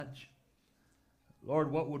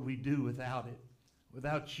Lord, what would we do without it?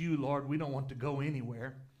 Without you, Lord, we don't want to go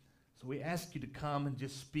anywhere. So we ask you to come and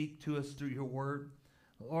just speak to us through your word.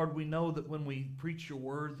 Lord, we know that when we preach your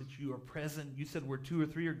word that you are present. You said where 2 or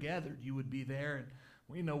 3 are gathered, you would be there. And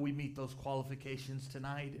we know we meet those qualifications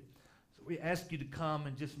tonight. So we ask you to come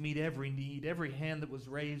and just meet every need, every hand that was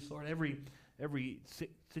raised, Lord, every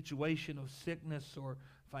situation of sickness or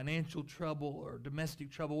financial trouble or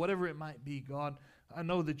domestic trouble, whatever it might be, God. I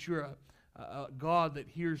know that you're a God that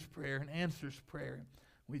hears prayer and answers prayer.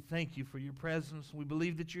 We thank you for your presence. We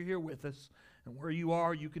believe that you're here with us. And where you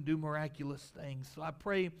are, you can do miraculous things. So I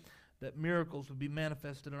pray that miracles would be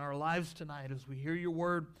manifested in our lives tonight as we hear your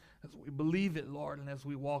word, as we believe it, Lord, and as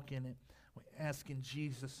we walk in it. We ask in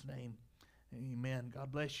Jesus' name. Amen.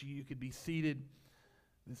 God bless you. You could be seated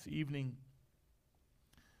this evening.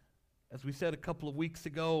 As we said a couple of weeks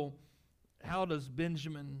ago, how does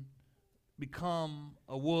Benjamin become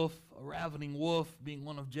a wolf, a ravening wolf, being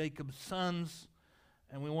one of Jacob's sons?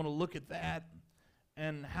 And we want to look at that.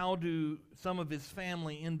 And how do some of his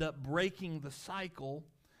family end up breaking the cycle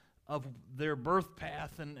of their birth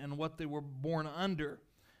path and what they were born under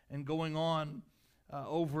and going on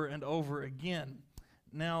over and over again?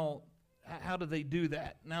 Now, how do they do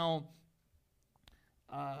that? Now,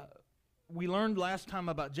 we learned last time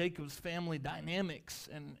about Jacob's family dynamics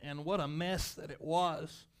and what a mess that it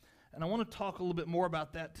was. And I want to talk a little bit more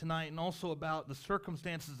about that tonight and also about the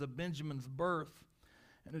circumstances of Benjamin's birth.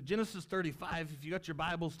 And in Genesis 35, if you got your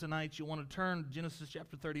Bibles tonight, you want to turn to Genesis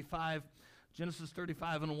chapter 35. Genesis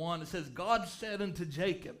 35 and 1, it says, God said unto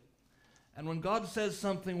Jacob. And when God says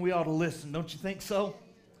something, we ought to listen. Don't you think so?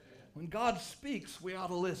 When God speaks, we ought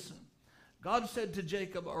to listen. God said to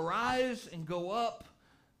Jacob, arise and go up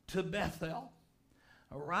to Bethel.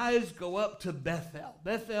 Arise, go up to Bethel.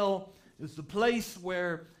 Bethel is the place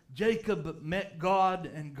where Jacob met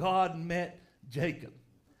God and God met Jacob.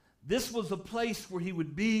 This was a place where he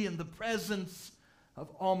would be in the presence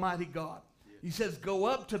of Almighty God. He says, go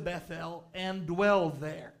up to Bethel and dwell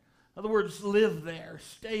there. In other words, live there,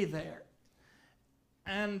 stay there.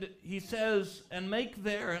 And he says, and make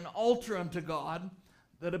there an altar unto God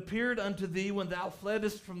that appeared unto thee when thou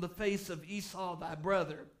fleddest from the face of Esau thy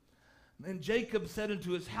brother. And Jacob said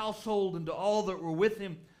unto his household and to all that were with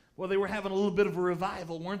him, well, they were having a little bit of a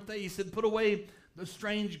revival, weren't they? He said, put away the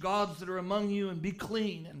strange gods that are among you and be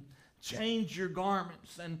clean and change your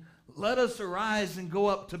garments and let us arise and go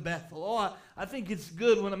up to Bethel. Oh, I think it's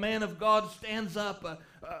good when a man of God stands up,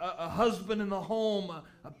 a husband in the home,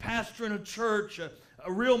 a pastor in a church,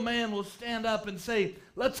 a real man will stand up and say,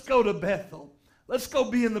 let's go to Bethel. Let's go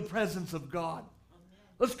be in the presence of God.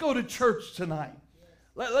 Let's go to church tonight.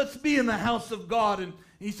 Let's be in the house of God. And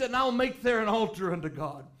he said, and I will make there an altar unto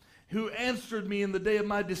God, who answered me in the day of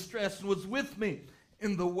my distress and was with me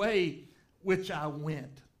in the way which I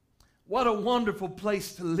went. What a wonderful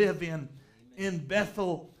place to live in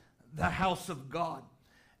Bethel, the house of God.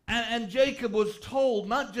 And Jacob was told,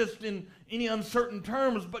 not just in any uncertain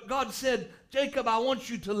terms, but God said, Jacob, I want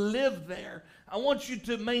you to live there. I want you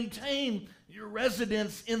to maintain your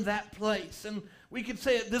residence in that place. And we could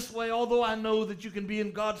say it this way, although I know that you can be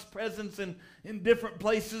in God's presence in different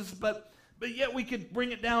places, but yet we could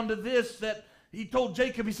bring it down to this, that he told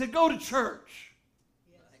Jacob, he said, go to church.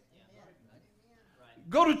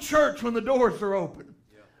 Go to church when the doors are open.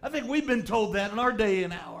 I think we've been told that in our day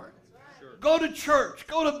and hour. Go to church.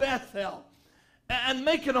 Go to Bethel. And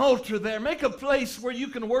make an altar there. Make a place where you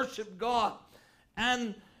can worship God.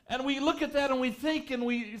 And we look at that and we think and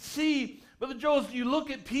we see, Brother Joel, you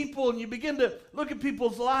look at people and you begin to look at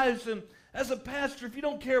people's lives. And as a pastor, if you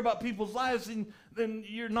don't care about people's lives, then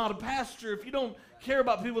you're not a pastor. If you don't care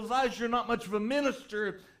about people's lives, you're not much of a minister.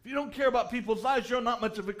 If you don't care about people's lives, you're not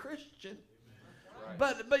much of a Christian.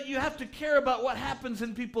 But you have to care about what happens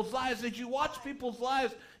in people's lives. As you watch people's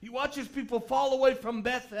lives, you watch as people fall away from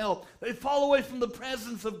Bethel. They fall away from the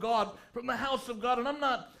presence of God, from the house of God. And I'm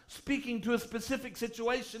not speaking to a specific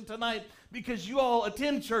situation tonight because you all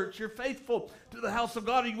attend church. You're faithful to the house of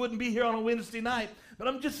God or you wouldn't be here on a Wednesday night. But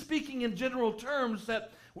I'm just speaking in general terms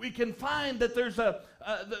that we can find that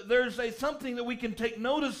there's something that we can take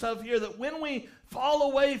notice of here, that when we fall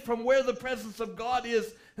away from where the presence of God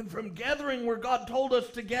is and from gathering where God told us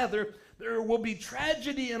to gather, there will be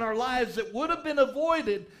tragedy in our lives that would have been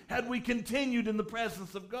avoided had we continued in the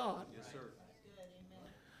presence of God. Yes, sir.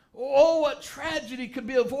 Oh, what tragedy could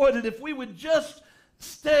be avoided if we would just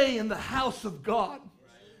stay in the house of God.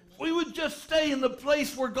 If we would just stay in the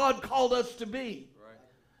place where God called us to be.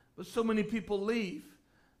 But so many people leave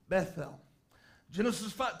Bethel.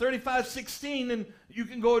 Genesis 35:16, and you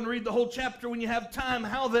can go and read the whole chapter when you have time,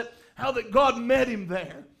 how that how that God met him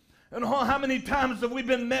there. And how many times have we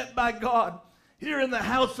been met by God here in the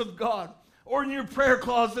house of God or in your prayer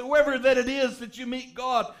closet, wherever that it is that you meet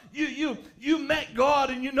God. You met God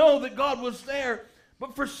and you know that God was there.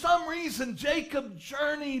 But for some reason, Jacob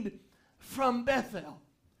journeyed from Bethel.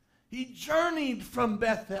 He journeyed from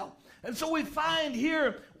Bethel. And so we find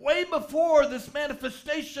here, way before this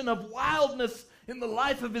manifestation of wildness in the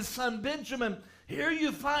life of his son Benjamin, here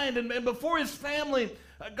you find, and before his family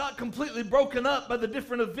got completely broken up by the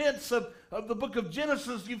different events of the book of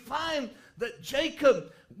Genesis, you find that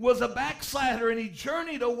Jacob was a backslider and he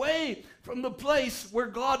journeyed away from the place where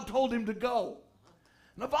God told him to go.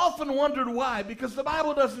 And I've often wondered why, because the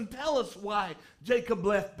Bible doesn't tell us why Jacob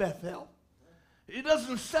left Bethel. It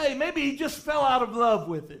doesn't say. Maybe he just fell out of love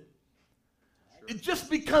with it. It just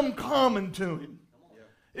become common to him.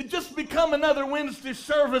 It just become another Wednesday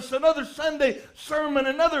service, another Sunday sermon,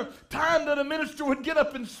 another time that a minister would get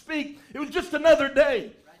up and speak. It was just another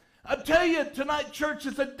day. I tell you tonight, church,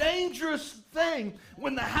 it's a dangerous thing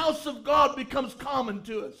when the house of God becomes common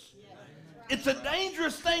to us. It's a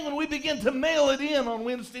dangerous thing when we begin to mail it in on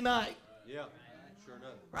Wednesday night. Yeah, sure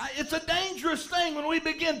enough. Right? It's a dangerous thing when we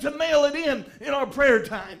begin to mail it in our prayer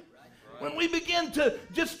time. When we begin to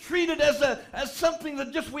just treat it as something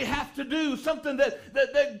that just we have to do, something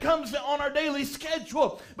that comes on our daily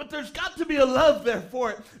schedule. But there's got to be a love there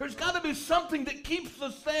for it. There's got to be something that keeps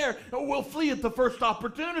us there, or we'll flee at the first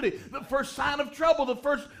opportunity, the first sign of trouble, the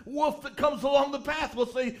first wolf that comes along the path. We'll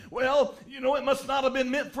say, well, it must not have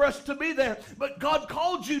been meant for us to be there. But God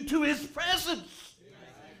called you to his presence.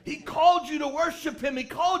 He called you to worship him. He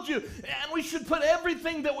called you, and we should put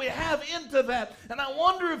everything that we have into that. And I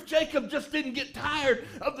wonder if Jacob just didn't get tired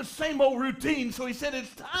of the same old routine. So he said,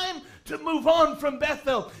 it's time to move on from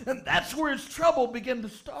Bethel. And that's where his trouble began to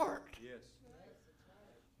start. Yes.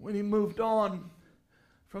 When he moved on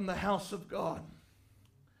from the house of God.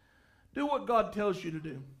 Do what God tells you to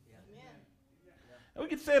do. And we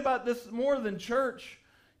could say about this more than church.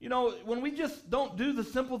 When we just don't do the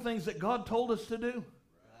simple things that God told us to do,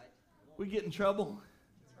 we get in trouble.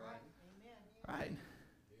 Right.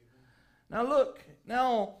 Now look,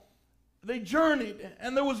 they journeyed,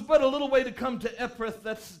 and there was but a little way to come to Ephrath,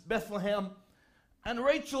 that's Bethlehem. And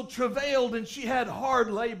Rachel travailed, and she had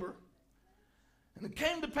hard labor. And it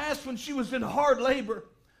came to pass when she was in hard labor,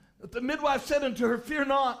 that the midwife said unto her, fear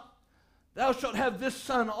not, thou shalt have this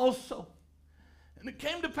son also. And it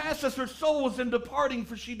came to pass as her soul was in departing,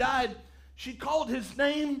 for she died, she called his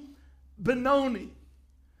name Benoni.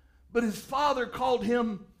 But his father called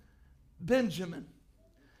him Benjamin.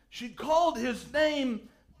 She called his name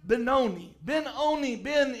Benoni. Benoni,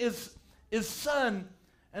 Ben is son,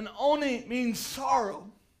 and Oni means sorrow.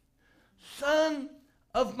 Son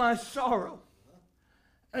of my sorrow.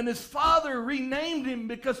 And his father renamed him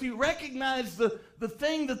because he recognized the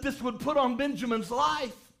thing that this would put on Benjamin's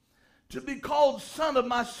life, to be called son of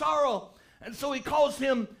my sorrow. And so he calls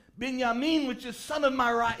him Benjamin, which is son of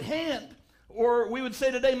my right hand. Or we would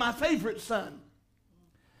say today, my favorite son.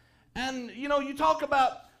 And, you talk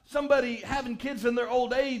about somebody having kids in their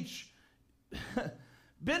old age.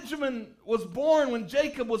 Benjamin was born when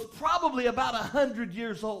Jacob was probably about 100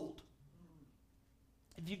 years old.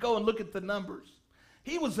 If you go and look at the numbers,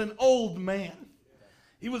 he was an old man.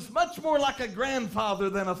 He was much more like a grandfather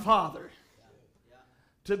than a father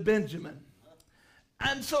to Benjamin.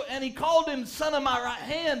 And he called him son of my right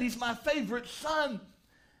hand. He's my favorite son.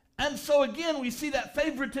 And so again, we see that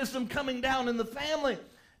favoritism coming down in the family.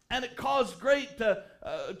 And it caused great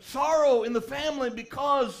sorrow in the family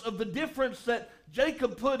because of the difference that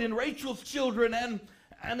Jacob put in Rachel's children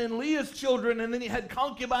and in Leah's children. And then he had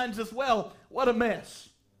concubines as well. What a mess.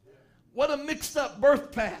 What a mixed up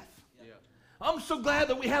birth path. Yeah. I'm so glad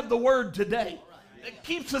that we have the word today. It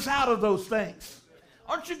keeps us out of those things.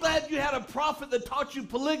 Aren't you glad you had a prophet that taught you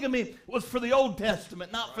polygamy was for the Old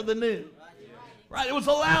Testament, not for the New? Right? It was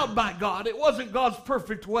allowed by God. It wasn't God's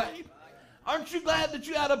perfect way. Aren't you glad that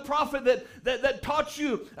you had a prophet that taught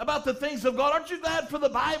you about the things of God? Aren't you glad for the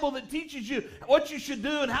Bible that teaches you what you should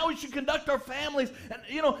do and how we should conduct our families?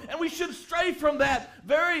 And we should stray from that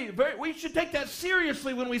we should take that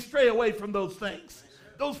seriously when we stray away from those things.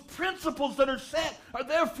 Those principles that are set are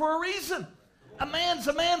there for a reason. A man's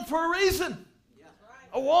a man for a reason.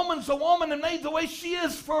 A woman's a woman and made the way she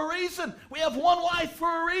is for a reason. We have one wife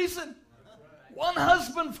for a reason. One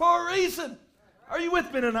husband for a reason. Are you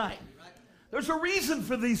with me tonight? There's a reason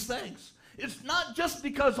for these things. It's not just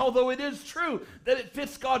because, although it is true that it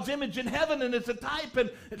fits God's image in heaven and it's a type, and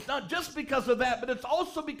it's not just because of that, but it's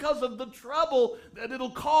also because of the trouble that it'll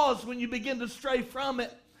cause when you begin to stray from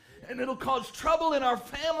it. and it'll cause trouble in our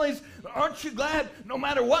families. But aren't you glad no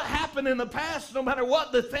matter what happened in the past, no matter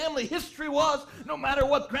what the family history was, no matter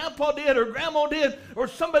what grandpa did or grandma did or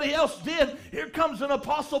somebody else did, here comes an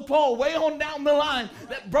Apostle Paul way on down the line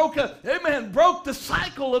that broke the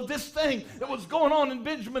cycle of this thing that was going on in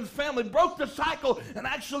Benjamin's family, broke the cycle and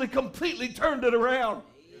actually completely turned it around.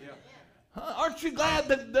 Aren't you glad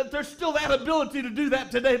that there's still that ability to do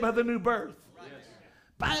that today by the new birth?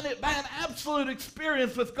 By an absolute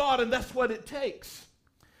experience with God, and that's what it takes.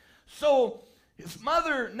 So his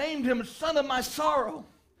mother named him son of my sorrow,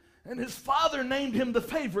 and his father named him the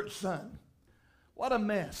favorite son. What a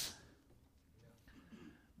mess.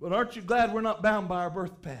 But aren't you glad we're not bound by our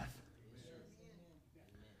birth path?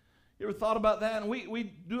 You ever thought about that? And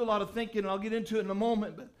we do a lot of thinking, and I'll get into it in a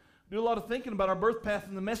moment, but do a lot of thinking about our birth path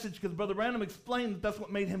in the message because Brother Branham explained that that's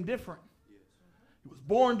what made him different. He was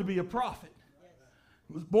born to be a prophet.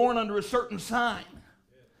 He was born under a certain sign,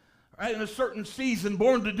 right? In a certain season,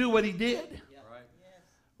 born to do what he did,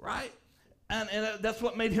 right? And that's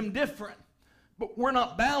what made him different. But we're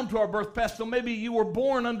not bound to our birth path, so maybe you were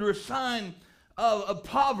born under a sign of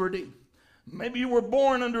poverty. Maybe you were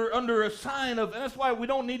born under a sign of, and that's why we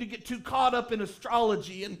don't need to get too caught up in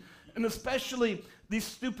astrology and especially these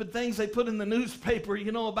stupid things they put in the newspaper,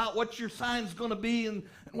 about what your sign's going to be and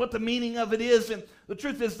what the meaning of it is. And the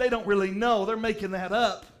truth is they don't really know. They're making that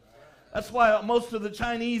up. That's why most of the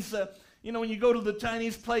Chinese, when you go to the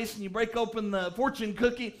Chinese place and you break open the fortune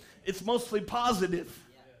cookie, it's mostly positive,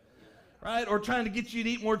 right? Or trying to get you to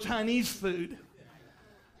eat more Chinese food.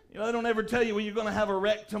 They don't ever tell you, well, you're going to have a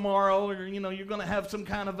wreck tomorrow or, you're going to have some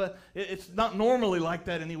kind of it's not normally like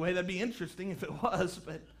that anyway. That'd be interesting if it was,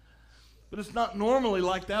 but it's not normally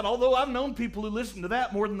like that, although I've known people who listen to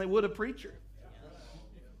that more than they would a preacher.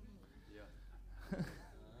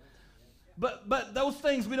 But those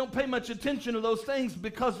things, we don't pay much attention to those things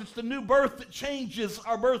because it's the new birth that changes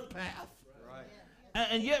our birth path. Right.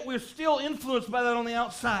 And yet we're still influenced by that on the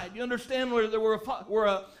outside. You understand where we're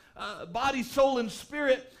a body, soul, and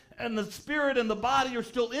spirit, and the spirit and the body are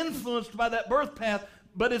still influenced by that birth path.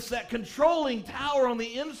 But it's that controlling tower on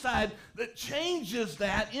the inside that changes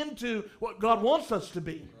that into what God wants us to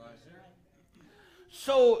be.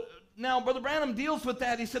 So now Brother Branham deals with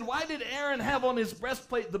that. He said, why did Aaron have on his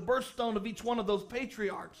breastplate the birthstone of each one of those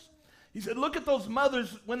patriarchs? He said, look at those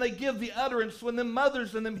mothers when they give the utterance, when them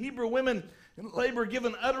mothers and them Hebrew women in labor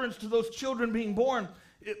given utterance to those children being born.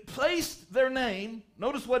 It placed their name.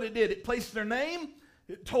 Notice what it did. It placed their name.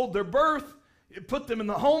 It told their birth. It put them in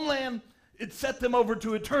the homeland. It set them over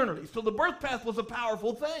to eternity. So the birth path was a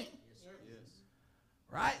powerful thing. Yes, sir.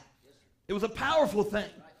 Right? Yes, it was a powerful thing.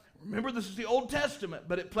 Remember, this is the Old Testament,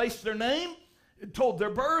 but it placed their name, it told their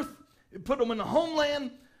birth, it put them in the homeland,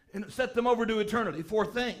 and it set them over to eternity. 4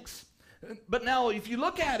 things. But now, if you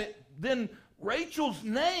look at it, then Rachel's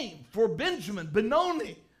name for Benjamin,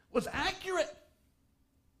 Benoni, was accurate.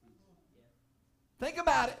 Think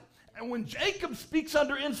about it. And when Jacob speaks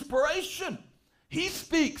under inspiration, he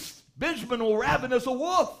speaks, Benjamin will raven as a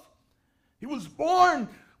wolf. He was born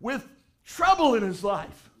with trouble in his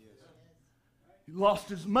life. He lost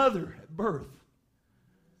his mother at birth.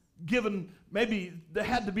 Maybe they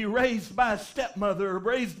had to be raised by a stepmother or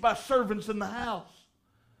raised by servants in the house.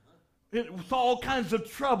 It was all kinds of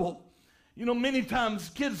trouble. Many times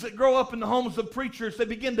kids that grow up in the homes of preachers, they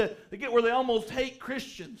get where they almost hate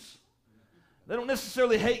Christians. They don't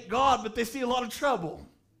necessarily hate God, but they see a lot of trouble.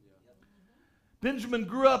 Benjamin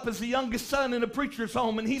grew up as the youngest son in a preacher's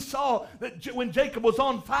home, and he saw that when Jacob was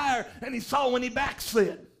on fire, and he saw when he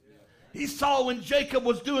backslid. He saw when Jacob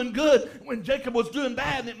was doing good, when Jacob was doing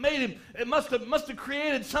bad, and it must have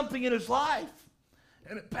created something in his life.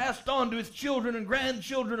 And it passed on to his children and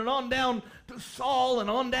grandchildren and on down to Saul and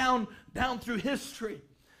on down through history.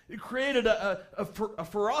 It created a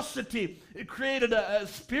ferocity. It created a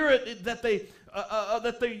spirit that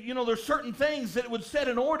there's certain things that it would set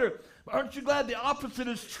in order. But aren't you glad the opposite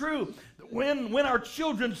is true? When our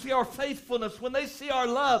children see our faithfulness, when they see our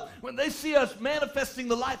love, when they see us manifesting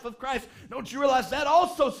the life of Christ, don't you realize that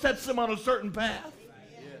also sets them on a certain path?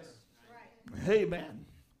 Yes. Amen.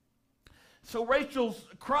 So Rachel's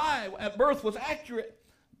cry at birth was accurate.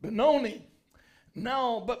 Benoni.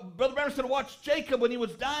 No, but Brother Branham said, watch Jacob when he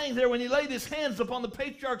was dying there, when he laid his hands upon the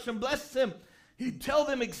patriarchs and blessed them, he'd tell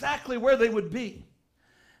them exactly where they would be.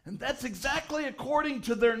 And that's exactly according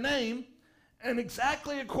to their name and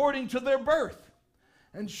exactly according to their birth.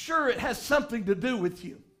 And sure, it has something to do with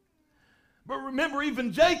you. But remember,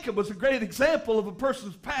 even Jacob was a great example of a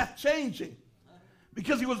person's path changing.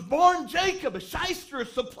 Because he was born Jacob, a shyster, a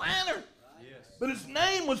supplanter. Yes. But his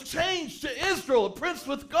name was changed to Israel, a prince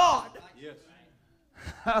with God. Yes.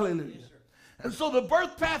 Hallelujah. Yes, and so the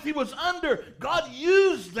birth path he was under, God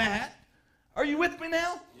used that. Are you with me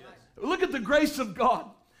now? Yes. Look at the grace of God.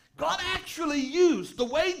 God actually used the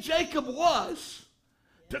way Jacob was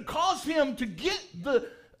to cause him to get the,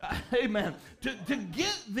 amen, to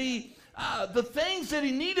get the things that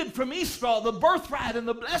he needed from Esau, the birthright and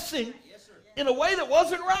the blessing, in a way that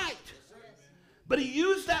wasn't right. But he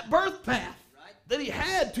used that birth path that he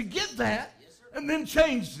had to get that and then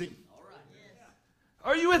changed him.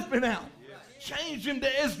 Are you with me now? Changed him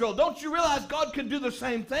to Israel. Don't you realize God can do the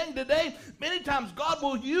same thing today? Many times God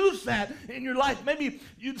will use that in your life. Maybe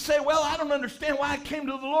you'd say, well, I don't understand why I came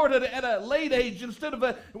to the Lord at a late age instead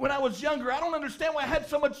of when I was younger. I don't understand why I had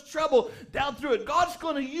so much trouble down through it. God's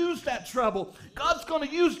going to use that trouble. God's going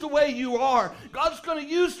to use the way you are. God's going to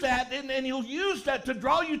use that, and he'll use that to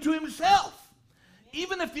draw you to himself.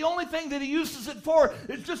 Even if the only thing that he uses it for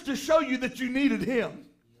is just to show you that you needed him.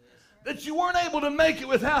 That you weren't able to make it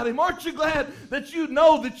without him. Aren't you glad that you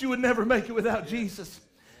know that you would never make it without Jesus?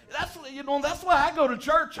 That's why I go to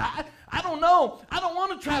church. I don't know. I don't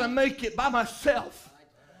want to try to make it by myself.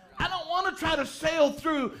 I don't want to try to sail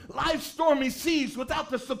through life's stormy seas without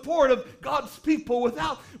the support of God's people,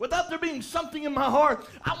 without there being something in my heart.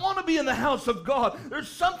 I want to be in the house of God. There's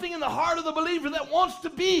something in the heart of the believer that wants to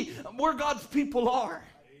be where God's people are.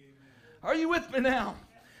 Are you with me now?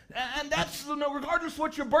 And that's, regardless of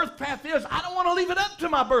what your birth path is, I don't want to leave it up to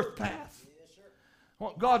my birth path. I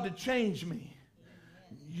want God to change me.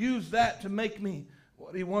 Use that to make me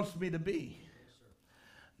what he wants me to be.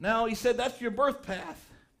 Now, he said, that's your birth path.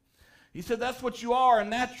 He said, that's what you are, a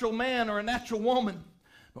natural man or a natural woman.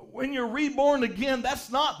 But when you're reborn again,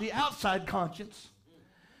 that's not the outside conscience.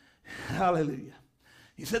 Hallelujah.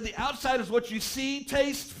 He said, the outside is what you see,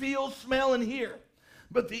 taste, feel, smell, and hear.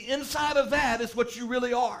 But the inside of that is what you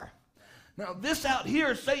really are. Now, this out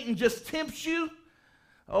here, Satan just tempts you.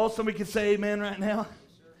 Oh, somebody can say amen right now.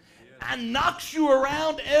 And knocks you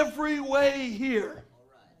around every way here.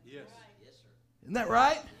 Yes. Isn't that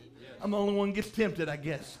right? Yes. I'm the only one who gets tempted, I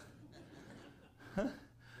guess. Huh?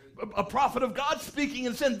 A prophet of God speaking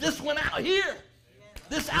and saying, this one out here,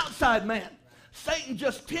 this outside man. Satan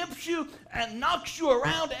just tempts you and knocks you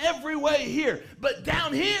around every way here. But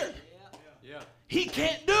down here, he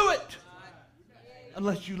can't do it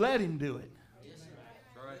unless you let him do it.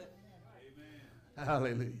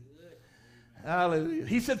 Hallelujah. Hallelujah.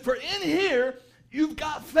 He said, for in here, you've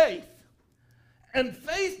got faith. And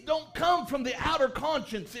faith don't come from the outer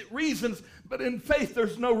conscience. It reasons, but in faith,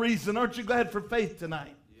 there's no reason. Aren't you glad for faith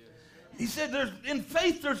tonight? He said, in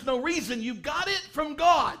faith, there's no reason. You got it from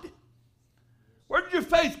God. Where did your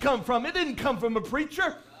faith come from? It didn't come from a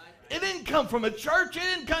preacher. It didn't come from a church. It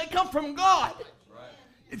didn't come from God.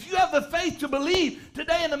 If you have the faith to believe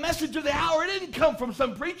today in the message of the hour, it didn't come from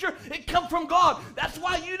some preacher. It come from God. That's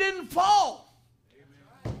why you didn't fall.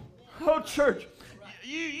 Oh, church,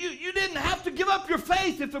 you didn't have to give up your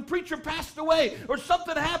faith if a preacher passed away or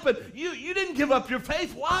something happened. You didn't give up your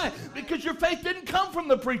faith. Why? Because your faith didn't come from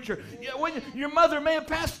the preacher. When your mother may have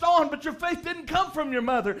passed on, but your faith didn't come from your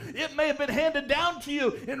mother. It may have been handed down to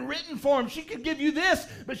you in written form. She could give you this,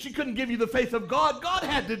 but she couldn't give you the faith of God. God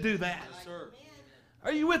had to do that. Yes, sir.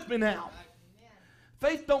 Are you with me now?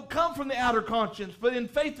 Faith don't come from the outer conscience, but in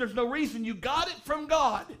faith there's no reason. You got it from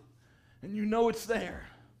God, and you know it's there.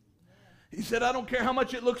 He said, I don't care how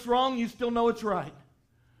much it looks wrong, you still know it's right.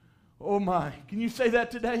 Oh my. Can you say that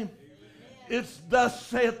today? Amen. It's thus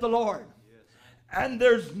saith the Lord. And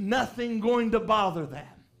there's nothing going to bother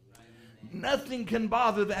that. Nothing can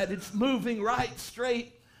bother that. It's moving right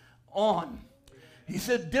straight on. He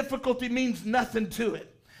said difficulty means nothing to it.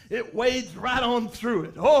 It wades right on through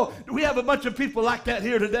it. Oh, do we have a bunch of people like that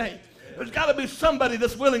here today? There's got to be somebody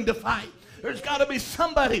that's willing to fight. There's got to be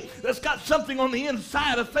somebody that's got something on the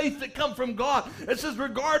inside of faith that come from God. It says,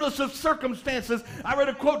 regardless of circumstances. I read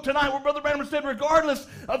a quote tonight where Brother Branham said, regardless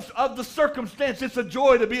of the circumstance, it's a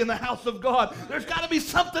joy to be in the house of God. There's got to be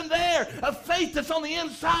something there, a faith that's on the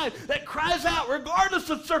inside that cries out, regardless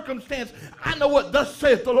of circumstance, I know what thus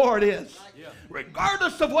saith the Lord is. Yeah.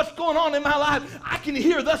 Regardless of what's going on in my life, I can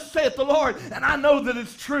hear thus saith the Lord, and I know that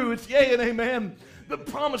it's true. It's yea and amen. The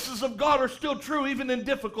promises of God are still true even in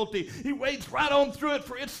difficulty. He wades right on through it,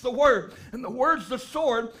 for it's the word. And the word's the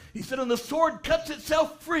sword. He said, and the sword cuts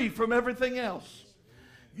itself free from everything else.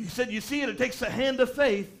 He said, you see it takes a hand of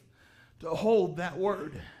faith to hold that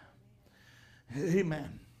word.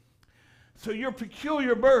 Amen. So your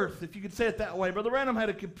peculiar birth, if you could say it that way, Brother Branham had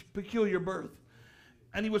a peculiar birth.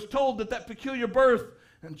 And he was told that that peculiar birth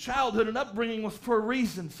and childhood and upbringing was for a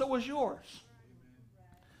reason. So was yours.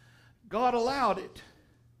 God allowed it.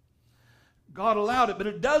 God allowed it, but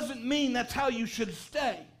it doesn't mean that's how you should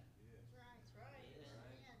stay.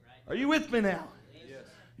 Are you with me now?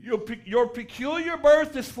 Your peculiar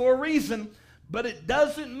birth is for a reason, but it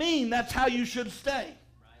doesn't mean that's how you should stay.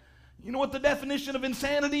 You know what the definition of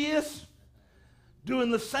insanity is? Doing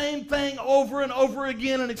the same thing over and over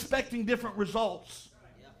again and expecting different results.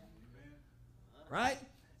 Right?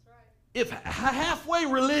 If halfway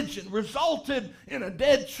religion resulted in a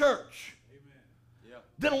dead church,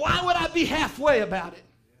 then why would I be halfway about it?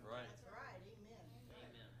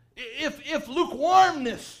 If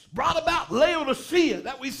lukewarmness brought about Laodicea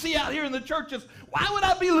that we see out here in the churches, why would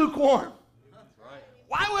I be lukewarm?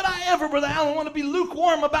 Why would I ever, Brother Allen, want to be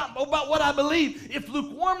lukewarm about what I believe if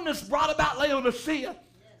lukewarmness brought about Laodicea?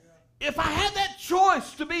 If I had that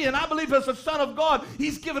choice to be, and I believe as a son of God,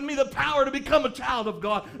 He's given me the power to become a child of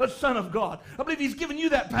God, a son of God. I believe He's given you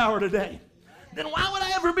that power today. Then why would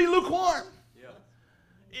I ever be lukewarm?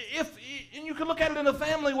 And you can look at it in a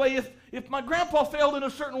family way. If my grandpa failed in a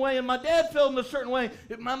certain way and my dad failed in a certain way,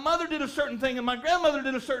 if my mother did a certain thing and my grandmother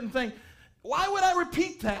did a certain thing, why would I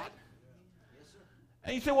repeat that?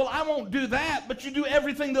 And you say, well, I won't do that, but you do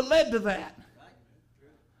everything that led to that.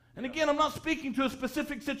 And again, I'm not speaking to a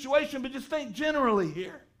specific situation, but just think generally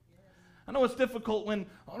here. I know it's difficult when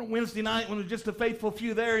on a Wednesday night when there's just a faithful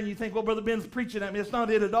few there and you think, well, Brother Ben's preaching at me. It's not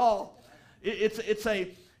it at all. It's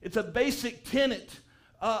a basic tenet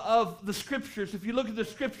of the Scriptures. If you look at the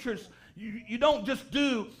Scriptures, you don't just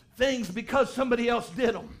do things because somebody else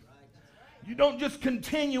did them. You don't just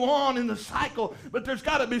continue on in the cycle, but there's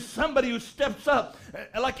got to be somebody who steps up,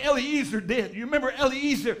 like Eliezer did. You remember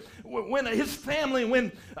Eliezer, when his family,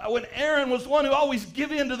 when Aaron was one who always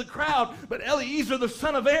gave in to the crowd, but Eliezer, the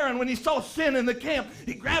son of Aaron, when he saw sin in the camp,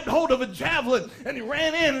 he grabbed hold of a javelin and he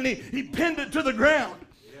ran in and he pinned it to the ground.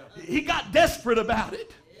 He got desperate about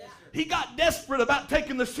it. He got desperate about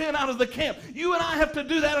taking the sin out of the camp. You and I have to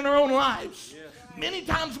do that in our own lives. Many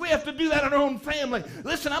times we have to do that in our own family.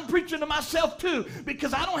 Listen, I'm preaching to myself too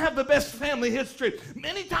because I don't have the best family history.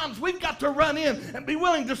 Many times we've got to run in and be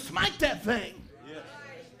willing to smite that thing.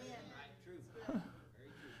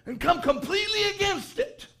 And come completely against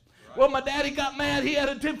it. Well, my daddy got mad. He had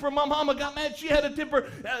a temper. My mama got mad. She had a temper.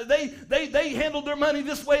 They handled their money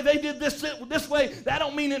this way. They did this way. That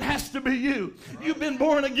don't mean it has to be you. You've been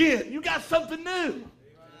born again. You got something new.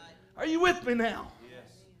 Are you with me now?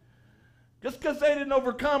 Just because they didn't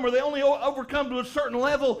overcome or they only overcome to a certain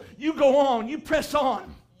level, you go on. You press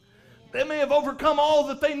on. They may have overcome all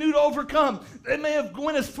that they knew to overcome. They may have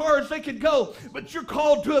gone as far as they could go, but you're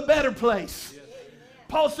called to a better place.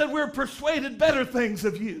 Paul said we're persuaded better things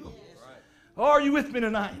of you. Oh, are you with me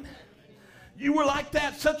tonight? You were like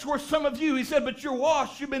that. Such were some of you. He said, but you're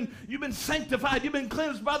washed. You've been sanctified. You've been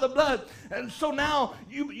cleansed by the blood. And so now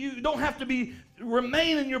you don't have to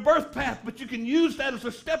remain in your birth path, but you can use that as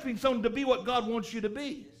a stepping stone to be what God wants you to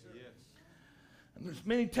be. And there's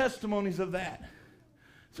many testimonies of that.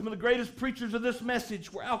 Some of the greatest preachers of this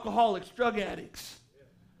message were alcoholics, drug addicts.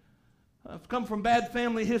 I've come from bad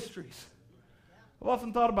family histories. I've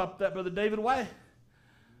often thought about that, Brother David. Why?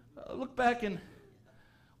 Look back and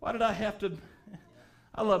why did I have to?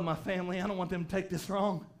 I love my family. I don't want them to take this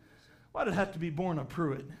wrong. Why did I have to be born a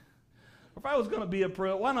Pruitt? If I was going to be a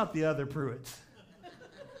Pruitt, why not the other Pruitts?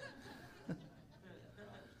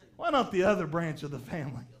 Why not the other branch of the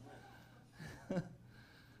family?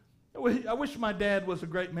 I wish my dad was a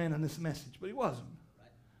great man in this message, but he wasn't.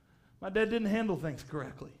 My dad didn't handle things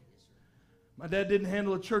correctly. My dad didn't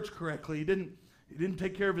handle a church correctly. He didn't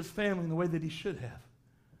take care of his family in the way that he should have.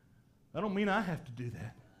 I don't mean I have to do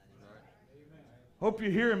that. Hope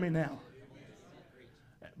you're hearing me now.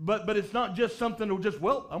 But it's not just something to just,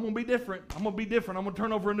 well, I'm going to be different. I'm going to be different. I'm going to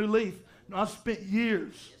turn over a new leaf. No, I've spent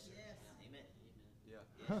years.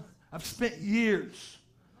 I've spent years.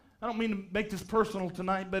 I don't mean to make this personal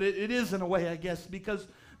tonight, but it is in a way, I guess, because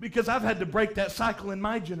I've had to break that cycle in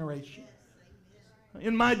my generation.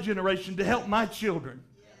 In my generation, to help my children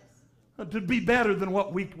to be better than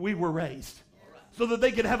what we were raised, so that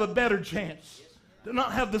they could have a better chance to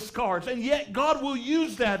not have the scars. And yet God will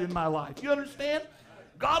use that in my life. You understand?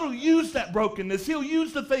 God will use that brokenness. He'll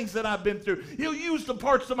use the things that I've been through. He'll use the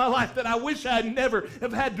parts of my life that I wish I'd never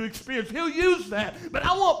have had to experience. He'll use that. But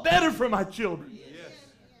I want better for my children.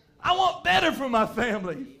 I want better for my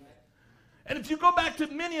family. And if you go back to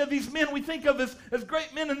many of these men we think of as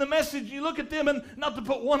great men in the message, you look at them, and not to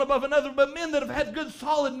put one above another, but men that have had good,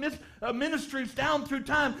 solid ministries down through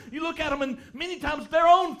time. You look at them, and many times their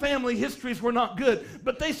own family histories were not good.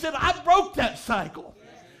 But they said, I broke that cycle.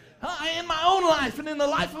 In my own life and in the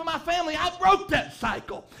life of my family, I broke that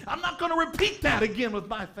cycle. I'm not going to repeat that again with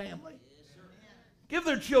my family. give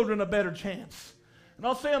their children a better chance. And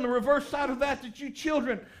I'll say on the reverse side of that, that you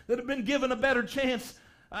children that have been given a better chance.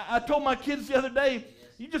 I told my kids the other day,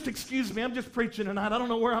 you just excuse me, I'm just preaching tonight. I don't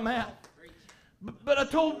know where I'm at. But I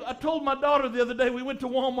told my daughter the other day, we went to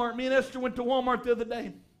Walmart. Me and Esther went to Walmart the other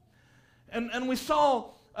day. And we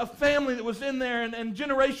saw a family that was in there, and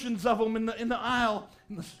generations of them in the aisle,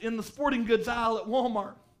 in the sporting goods aisle at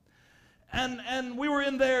Walmart. And we were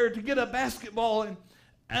in there to get a basketball,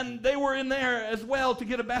 and they were in there as well to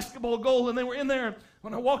get a basketball goal. And they were in there.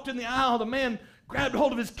 When I walked in the aisle, the man grabbed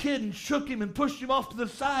hold of his kid and shook him and pushed him off to the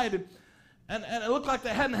side. And it looked like they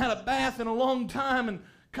hadn't had a bath in a long time, and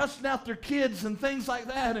cussing out their kids and things like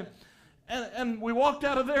that. And we walked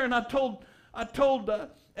out of there, and I told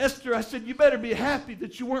Esther, I said, you better be happy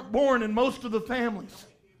that you weren't born in most of the families.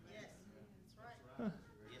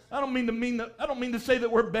 I don't mean to say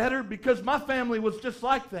that we're better, because my family was just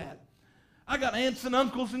like that. I got aunts and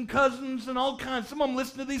uncles and cousins and all kinds. Some of them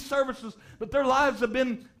listen to these services, but their lives have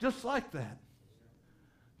been just like that.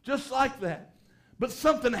 Just like that. But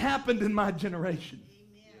something happened in my generation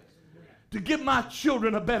to give my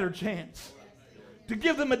children a better chance. To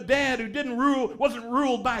give them a dad who wasn't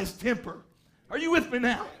ruled by his temper. Are you with me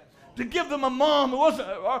now? To give them a mom who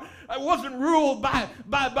wasn't ruled by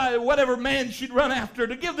whatever man she'd run after.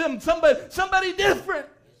 To give them somebody different.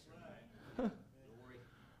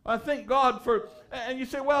 I thank God for, and you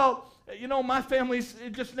say, well, you know, my family's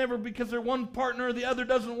just never, because they're one partner or the other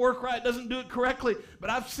doesn't work right, doesn't do it correctly. But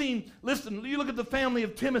I've seen, listen, you look at the family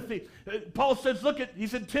of Timothy. Paul says, he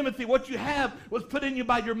said, Timothy, what you have was put in you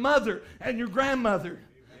by your mother and your grandmother.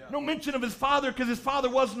 No mention of his father, because his father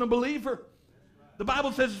wasn't a believer. The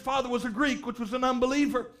Bible says his father was a Greek, which was an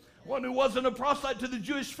unbeliever. One who wasn't a proselyte to the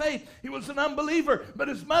Jewish faith. He was an unbeliever, but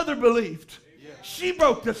his mother believed. She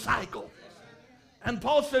broke the cycle. And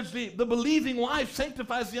Paul says the believing wife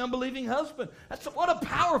sanctifies the unbelieving husband. What a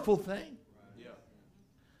powerful thing.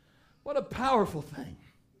 What a powerful thing.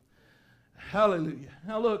 Hallelujah.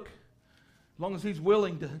 Now look, as long as he's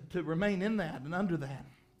willing to remain in that and under that.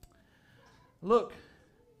 Look,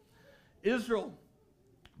 Israel,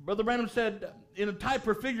 Brother Branham said, in a type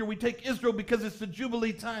or figure, we take Israel because it's the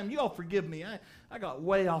Jubilee time. You all forgive me. I got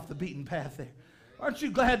way off the beaten path there. Aren't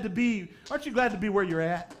you glad to be where you're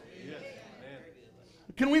at?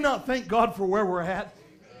 Can we not thank God for where we're at?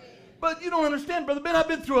 But you don't understand, Brother Ben, I've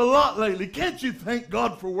been through a lot lately. Can't you thank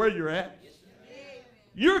God for where you're at?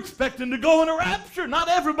 You're expecting to go in a rapture. Not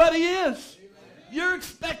everybody is. You're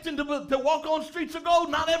expecting to walk on streets of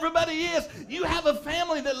gold. Not everybody is. You have a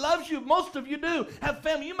family that loves you. Most of you do have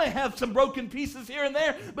family. You may have some broken pieces here and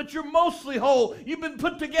there, but you're mostly whole. You've been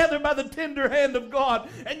put together by the tender hand of God.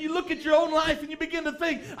 And you look at your own life and you begin to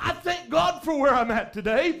think, I thank God for where I'm at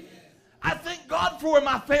today. I thank God for where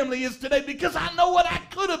my family is today, because I know what I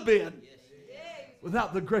could have been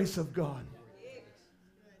without the grace of God.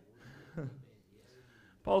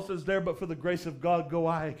 Paul says there, but for the grace of God go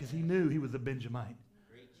I, because he knew he was a Benjamite.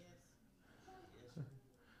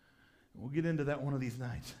 We'll get into that one of these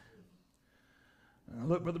nights.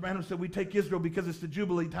 Look, Brother Branham said we take Israel because it's the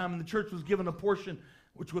Jubilee time, and the church was given a portion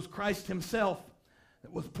which was Christ himself,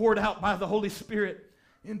 that was poured out by the Holy Spirit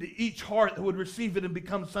into each heart that would receive it and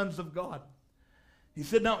become sons of God. He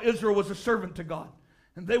said now Israel was a servant to God,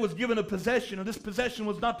 and they was given a possession, and this possession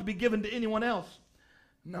was not to be given to anyone else.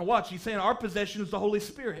 Now watch, he's saying our possession is the Holy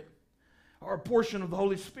Spirit, our portion of the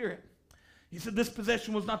Holy Spirit. He said this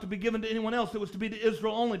possession was not to be given to anyone else. It was to be to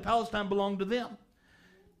Israel only. Palestine belonged to them.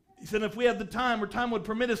 He said if we had the time, or time would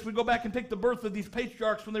permit us, we'd go back and take the birth of these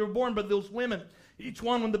patriarchs when they were born by those women. Each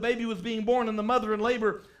one, when the baby was being born and the mother in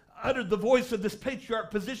labor uttered the voice of this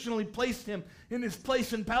patriarch, positionally placed him in his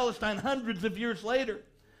place in Palestine hundreds of years later.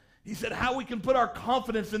 He said how we can put our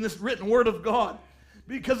confidence in this written word of God,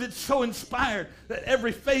 because it's so inspired that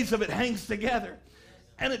every phase of it hangs together.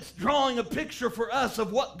 And it's drawing a picture for us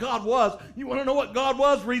of what God was. You want to know what God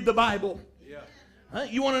was? Read the Bible. Yeah.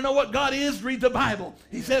 You want to know what God is? Read the Bible.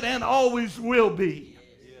 He said, and always will be.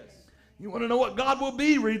 Yes. You want to know what God will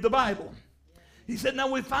be? Read the Bible. He said,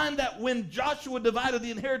 now we find that when Joshua divided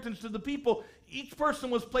the inheritance to the people, each person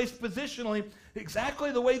was placed positionally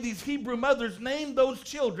exactly the way these Hebrew mothers named those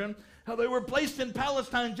children, how they were placed in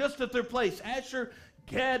Palestine just at their place. Asher,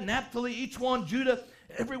 Gad, Naphtali, each one, Judah,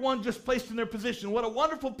 everyone just placed in their position. What a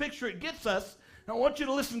wonderful picture it gets us. And I want you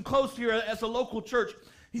to listen close here as a local church.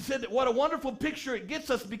 He said that what a wonderful picture it gets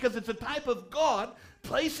us, because it's a type of God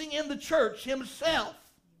placing in the church himself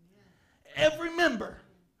every member.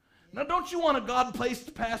 Now, don't you want a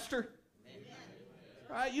God-placed pastor?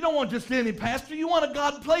 Right? You don't want just any pastor. You want a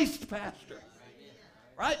God-placed pastor.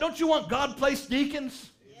 Right? Don't you want God-placed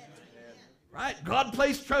deacons? Right?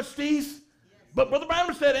 God-placed trustees? But Brother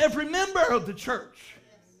Branham said every member of the church.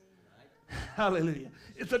 Hallelujah.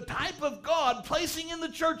 It's a type of God placing in the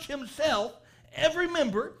church himself every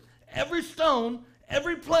member, every stone,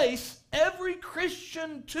 every place, every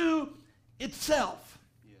Christian to itself.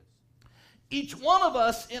 Yes. Each one of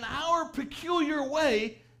us in our peculiar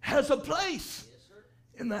way has a place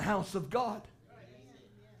in the house of God.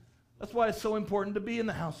 That's why it's so important to be in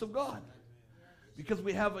the house of God. Because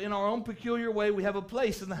we have, in our own peculiar way, we have a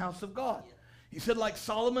place in the house of God. He said, like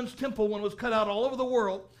Solomon's temple, when it was cut out all over the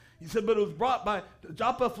world, he said, but it was brought by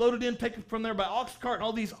Joppa, floated in, taken from there by ox cart, and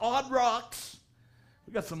all these odd rocks.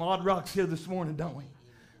 We got some odd rocks here this morning, don't we?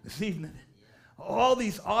 This evening. All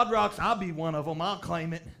these odd rocks, I'll be one of them. I'll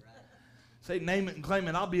claim it. Say, name it and claim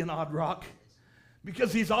it. I'll be an odd rock.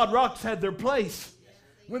 Because these odd rocks had their place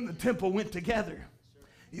when the temple went together.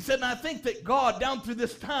 He said, and I think that God, down through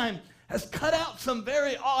this time, has cut out some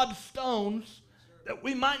very odd stones that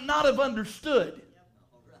we might not have understood.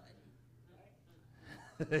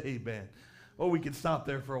 Amen. Well, we could stop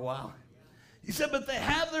there for a while. He said, but they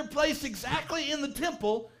have their place exactly in the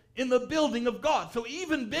temple, in the building of God. So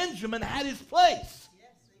even Benjamin had his place.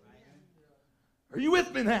 Are you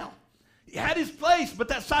with me now? He had his place, but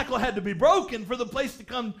that cycle had to be broken for the place to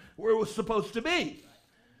come where it was supposed to be.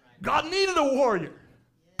 God needed a warrior.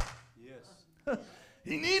 Yes.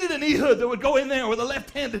 He needed an Ehud that would go in there with a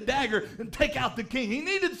left-handed dagger and take out the king. He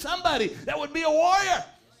needed somebody that would be a warrior.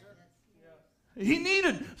 He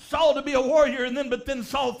needed Saul to be a warrior, but then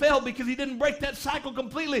Saul fell because he didn't break that cycle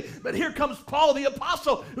completely. But here comes Paul the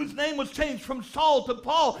apostle, whose name was changed from Saul to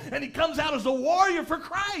Paul, and he comes out as a warrior for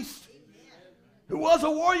Christ, who was a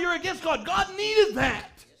warrior against God. God needed that.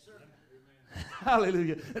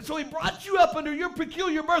 Hallelujah. And so he brought you up under your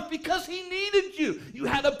peculiar birth because he needed you. You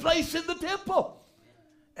had a place in the temple.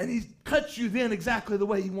 And he cut you then exactly the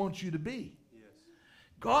way he wants you to be. Yes.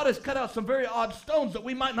 God has cut out some very odd stones that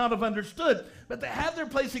we might not have understood, but they have their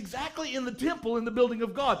place exactly in the temple, in the building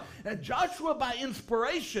of God. And Joshua, by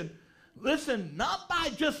inspiration, listen, not by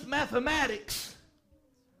just mathematics.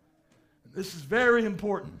 This is very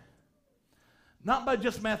important. Not by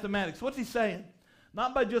just mathematics. What's he saying?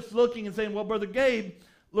 Not by just looking and saying, well, Brother Gabe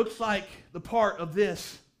looks like the part of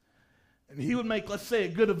this. And he would make, let's say, a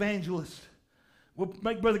good evangelist. We'll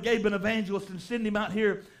make Brother Gabe an evangelist and send him out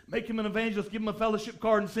here, make him an evangelist, give him a fellowship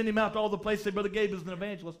card, and send him out to all the places, say, Brother Gabe is an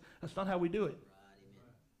evangelist. That's not how we do it.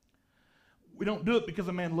 We don't do it because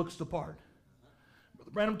a man looks the part.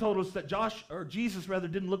 Brother Branham told us that Jesus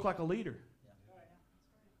didn't look like a leader.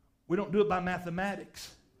 We don't do it by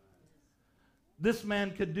mathematics. This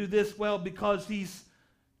man could do this well because he's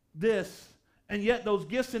this, and yet those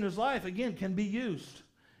gifts in his life, again, can be used.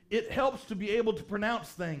 It helps to be able to pronounce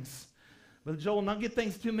things. Brother Joel, not get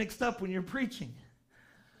things too mixed up when you're preaching.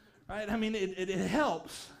 Right? I mean, it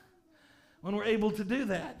helps when we're able to do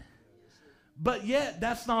that. But yet,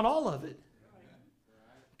 that's not all of it.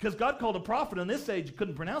 Because God called a prophet in this age who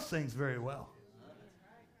couldn't pronounce things very well.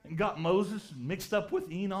 And got Moses mixed up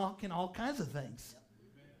with Enoch and all kinds of things.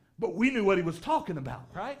 But we knew what he was talking about,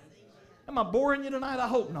 right? Am I boring you tonight? I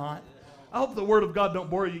hope not. I hope the Word of God don't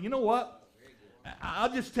bore you. You know what?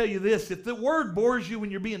 I'll just tell you this. If the Word bores you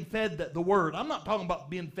when you're being fed the Word, I'm not talking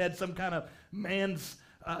about being fed some kind of man's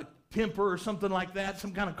temper or something like that,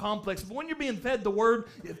 some kind of complex. But when you're being fed the Word,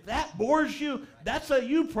 if that bores you, that's a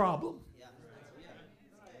you problem.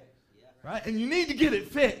 Right? And you need to get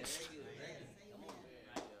it fixed.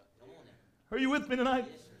 Are you with me tonight?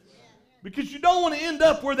 Because you don't want to end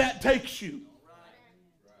up where that takes you.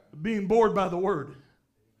 Being bored by the Word.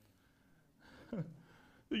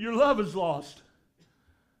 Your love is lost.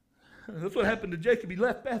 That's what happened to Jacob. He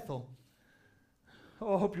left Bethel.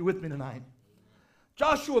 Oh, I hope you're with me tonight.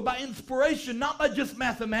 Joshua, by inspiration, not by just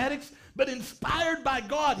mathematics, but inspired by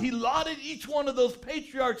God, he lauded each one of those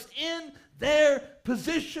patriarchs in their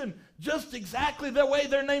position, just exactly the way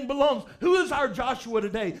their name belongs. Who is our Joshua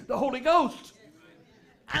today? The Holy Ghost.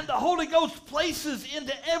 And the Holy Ghost places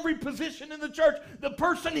into every position in the church the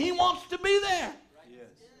person he wants to be there.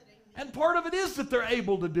 And part of it is that they're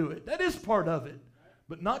able to do it. That is part of it.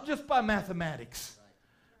 But not just by mathematics.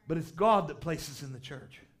 But it's God that places in the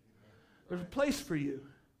church. There's a place for you.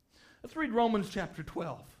 Let's read Romans chapter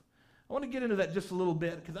 12. I want to get into that just a little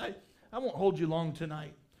bit because I won't hold you long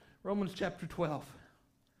tonight. Romans chapter 12.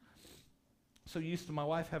 So used to my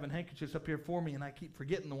wife having handkerchiefs up here for me, and I keep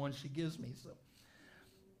forgetting the ones she gives me. So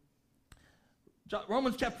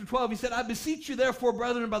Romans chapter 12, he said, I beseech you therefore,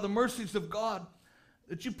 brethren, by the mercies of God,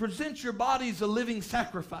 that you present your bodies a living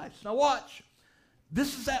sacrifice. Now watch.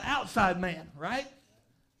 This is that outside man, right?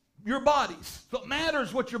 Your bodies. So it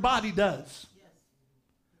matters what your body does.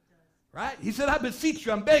 Right? He said, I beseech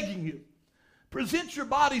you, I'm begging you, Present your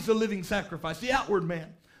bodies a living sacrifice, the outward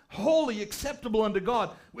man, holy, acceptable unto God,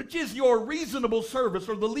 which is your reasonable service,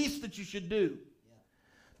 or the least that you should do.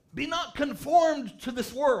 Be not conformed to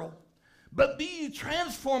this world, but be ye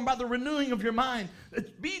transformed by the renewing of your mind.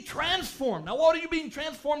 Be transformed. Now what are you being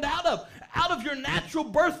transformed out of? Out of your natural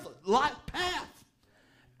birth life path.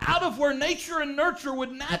 Out of where nature and nurture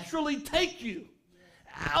would naturally take you.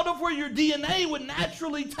 Out of where your DNA would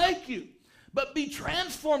naturally take you. But be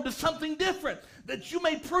transformed to something different, that you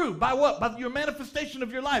may prove, by what? By your manifestation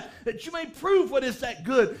of your life, that you may prove what is that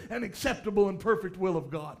good and acceptable and perfect will of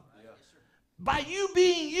God. By you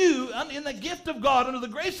being you, in the gift of God, under the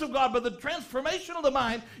grace of God, by the transformation of the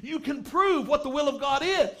mind, you can prove what the will of God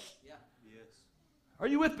is. Yeah. Yes. Are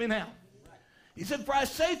you with me now? He said, for I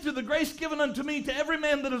say through the grace given unto me to every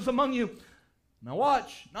man that is among you, now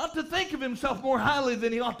watch, not to think of himself more highly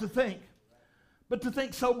than he ought to think, but to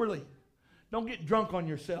think soberly. Don't get drunk on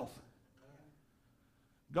yourself.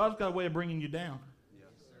 God's got a way of bringing you down.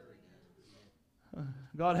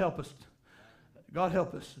 God help us. God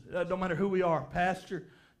help us. No matter who we are, pastor,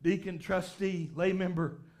 deacon, trustee, lay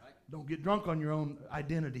member, don't get drunk on your own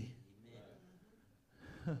identity.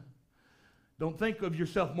 Don't think of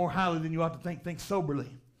yourself more highly than you ought to think. Think soberly,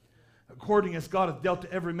 according as God hath dealt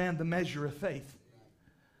to every man the measure of faith.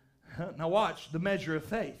 Now watch, the measure of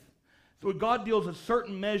faith. So God deals a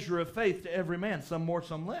certain measure of faith to every man, some more,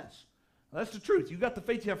 some less. That's the truth. You got the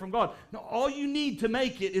faith you have from God. Now all you need to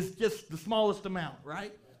make it is just the smallest amount,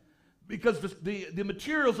 right? Because the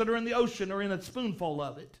materials that are in the ocean are in a spoonful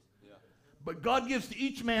of it. Yeah. But God gives to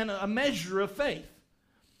each man a measure of faith.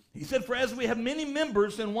 He said, for as we have many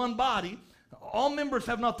members in one body, all members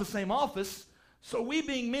have not the same office, so we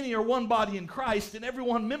being many are one body in Christ, and every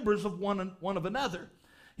one members of one of another.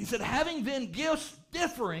 He said, having then gifts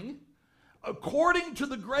differing according to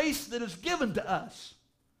the grace that is given to us.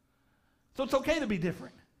 So it's okay to be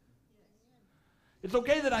different. It's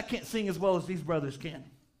okay that I can't sing as well as these brothers can.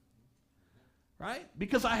 Right?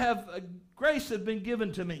 Because I have a grace that has been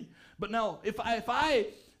given to me. But now, if I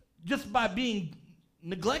just by being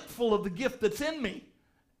neglectful of the gift that's in me,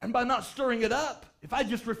 and by not stirring it up, if I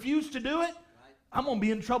just refuse to do it, I'm going to be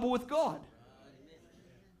in trouble with God.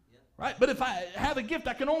 Right? But if I have a gift,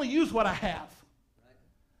 I can only use what I have.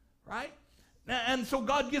 Right? And so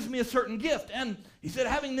God gives me a certain gift. And he said,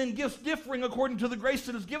 having then gifts differing according to the grace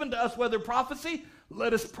that is given to us, whether prophecy,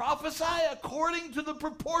 let us prophesy according to the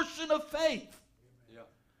proportion of faith.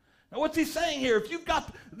 Now what's he saying here? If you've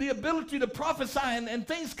got the ability to prophesy and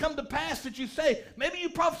things come to pass that you say, maybe you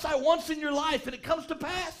prophesy once in your life and it comes to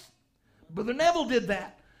pass. Brother Neville did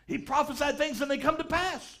that. He prophesied things and they come to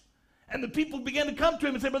pass. And the people began to come to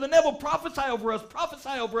him and say, Brother Neville, prophesy over us,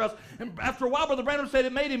 prophesy over us. And after a while, Brother Branham said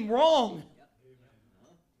it made him wrong.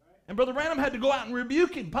 And Brother Branham had to go out and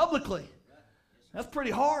rebuke him publicly. That's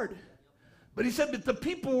pretty hard. But he said that the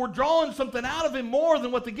people were drawing something out of him more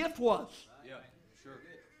than what the gift was.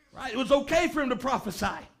 Right? It was okay for him to prophesy.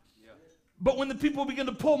 Yeah. But when the people began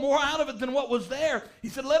to pull more out of it than what was there, he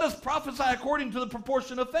said, let us prophesy according to the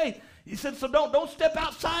proportion of faith. He said, so don't step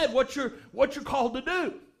outside what you're called to do.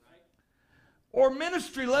 Right. Or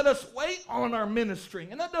ministry, let us wait on our ministry.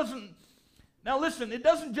 And that doesn't, now listen, it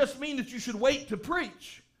doesn't just mean that you should wait to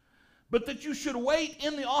preach, but that you should wait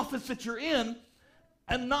in the office that you're in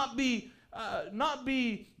and not be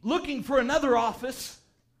looking for another office,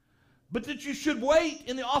 but that you should wait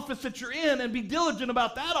in the office that you're in and be diligent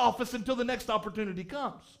about that office until the next opportunity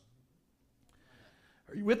comes.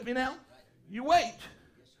 Are you with me now? You wait.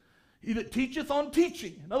 He that teacheth on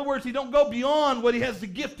teaching. In other words, he don't go beyond what he has the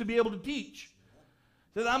gift to be able to teach.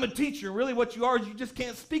 He says, I'm a teacher. Really what you are is you just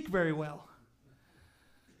can't speak very well.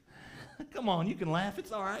 Come on, you can laugh.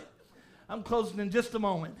 It's all right. I'm closing in just a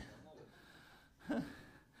moment.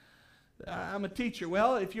 I'm a teacher.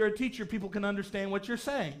 Well, if you're a teacher, people can understand what you're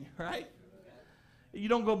saying, right? You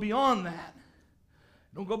don't go beyond that.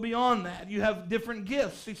 Don't go beyond that. You have different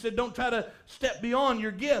gifts. He said, don't try to step beyond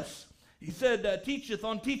your gifts. He said, teacheth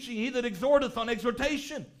on teaching, he that exhorteth on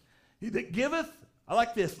exhortation. He that giveth, I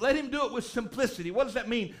like this, let him do it with simplicity. What does that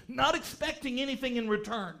mean? Not expecting anything in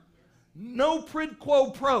return. No quid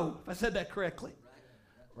quo pro, if I said that correctly.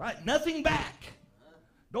 Right? Nothing back.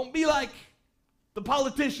 Don't be like the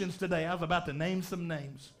politicians today. I was about to name some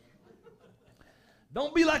names.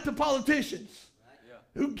 Don't be like the politicians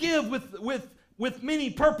who give with many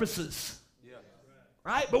purposes.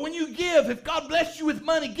 Right? But when you give, if God bless you with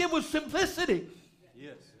money, give with simplicity.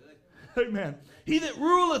 Yes. Amen. He that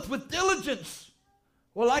ruleth with diligence.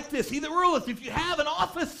 Well, like this. He that ruleth, if you have an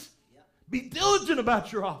office, be diligent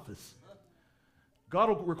about your office. God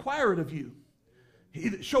will require it of you. He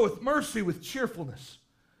that showeth mercy with cheerfulness.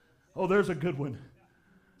 Oh, there's a good one.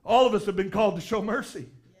 All of us have been called to show mercy.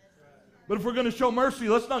 But if we're going to show mercy,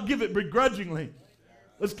 let's not give it begrudgingly.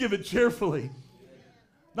 Let's give it cheerfully.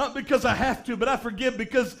 Not because I have to, but I forgive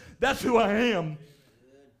because that's who I am.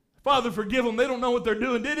 Father, forgive them. They don't know what they're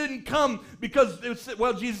doing. They didn't come because,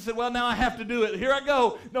 Jesus said, well, now I have to do it. Here I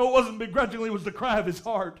go. No, it wasn't begrudgingly. It was the cry of his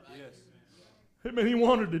heart. Yes. I mean, he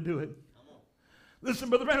wanted to do it. Listen,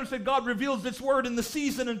 Brother Branham said, God reveals this word in the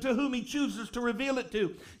season and to whom he chooses to reveal it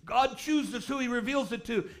to. God chooses who he reveals it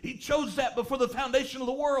to. He chose that before the foundation of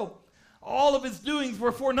the world. All of his doings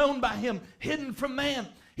were foreknown by him, hidden from man.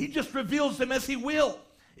 He just reveals them as he will.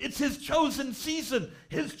 It's his chosen season,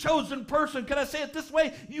 his chosen person. Can I say it this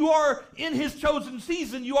way? You are in his chosen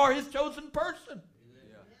season. You are his chosen person.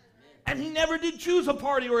 Yeah. And he never did choose a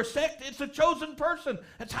party or a sect. It's a chosen person.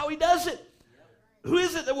 That's how he does it. Who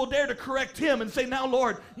is it that will dare to correct him and say, now,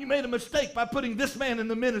 Lord, you made a mistake by putting this man in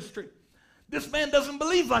the ministry. This man doesn't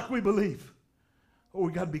believe like we believe. Oh,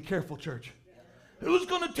 we got to be careful, church. Who's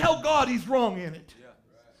going to tell God he's wrong in it?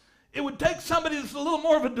 It would take somebody that's a little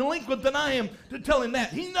more of a delinquent than I am to tell him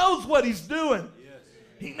that. He knows what he's doing.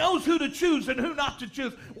 He knows who to choose and who not to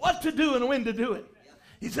choose, what to do and when to do it.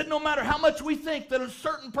 He said no matter how much we think that a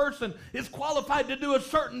certain person is qualified to do a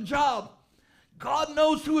certain job, God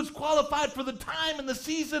knows who is qualified for the time and the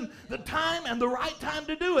season, the time and the right time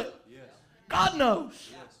to do it. God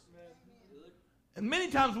knows. And many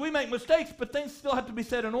times we make mistakes, but things still have to be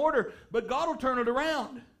set in order. But God will turn it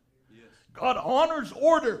around. God honors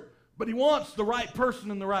order, but he wants the right person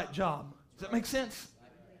in the right job. Does that make sense?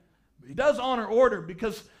 He does honor order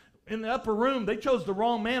because in the upper room, they chose the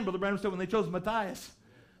wrong man, Brother Branham said, when they chose Matthias.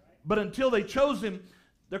 But until they chose him,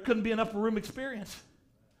 there couldn't be an upper room experience.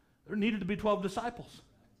 There needed to be 12 disciples.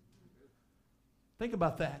 Think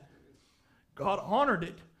about that. God honored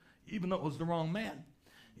it, even though it was the wrong man.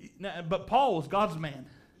 But Paul was God's man.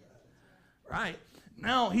 Right?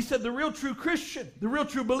 Now, he said the real true Christian, the real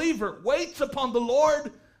true believer, waits upon the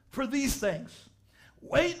Lord for these things.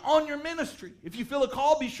 Wait on your ministry. If you feel a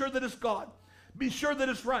call, be sure that it's God. Be sure that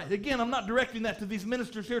it's right. Again, I'm not directing that to these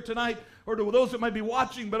ministers here tonight or to those that might be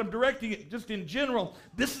watching, but I'm directing it just in general.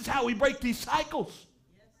 This is how we break these cycles.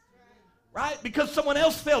 Right? Because someone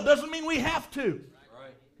else failed doesn't mean we have to.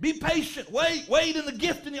 Be patient. Wait in the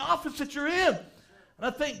gift in the office that you're in. And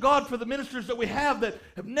I thank God for the ministers that we have that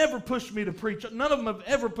have never pushed me to preach. None of them have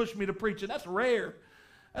ever pushed me to preach, and that's rare.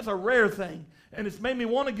 That's a rare thing. And it's made me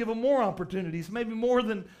want to give them more opportunities, maybe more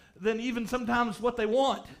than even sometimes what they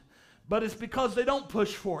want. But it's because they don't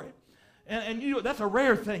push for it. And that's a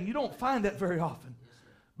rare thing. You don't find that very often.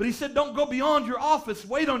 But he said, don't go beyond your office.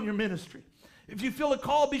 Wait on your ministry. If you feel a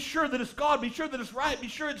call, be sure that it's God. Be sure that it's right. Be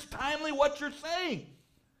sure it's timely what you're saying.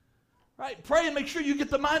 Right? Pray and make sure you get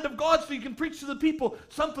the mind of God so you can preach to the people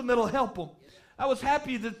something that'll help them. I was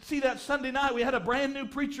happy to see that Sunday night. We had a brand new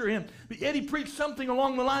preacher in. But yet he preached something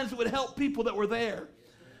along the lines that would help people that were there.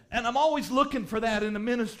 And I'm always looking for that in the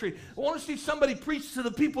ministry. I want to see somebody preach to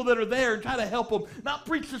the people that are there and try to help them. Not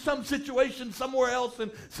preach to some situation somewhere else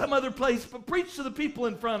in some other place, but preach to the people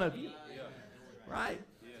in front of you. Right?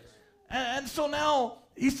 And so now,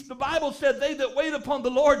 the Bible said, they that wait upon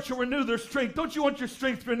the Lord shall renew their strength. Don't you want your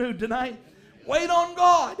strength renewed tonight? Wait on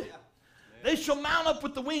God. They shall mount up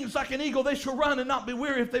with the wings like an eagle. They shall run and not be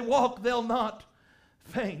weary. If they walk, they'll not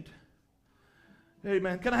faint.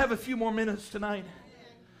 Amen. Can I have a few more minutes tonight?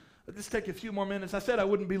 I'll just take a few more minutes. I said I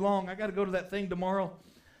wouldn't be long. I got to go to that thing tomorrow.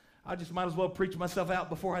 I just might as well preach myself out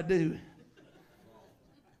before I do.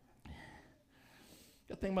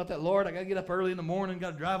 Got to think about that, Lord. I got to get up early in the morning,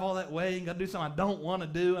 got to drive all that way, and got to do something I don't want to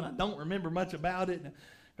do, and I don't remember much about it.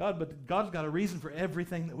 But God's got a reason for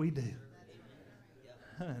everything that we do.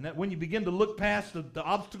 And that when you begin to look past the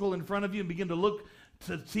obstacle in front of you and begin to look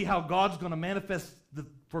to see how God's going to manifest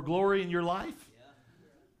for glory in your life,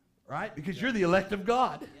 right? Because you're the elect of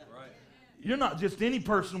God. You're not just any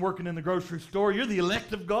person working in the grocery store. You're the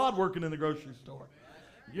elect of God working in the grocery store.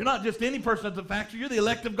 You're not just any person at the factory. You're the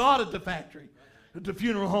elect of God at the factory, at the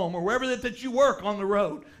funeral home, or wherever that you work on the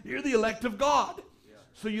road. You're the elect of God.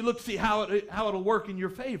 So you look to see how it'll work in your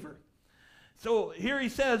favor. So here he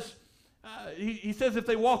says, he says if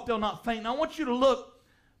they walk, they'll not faint. Now I want you to look,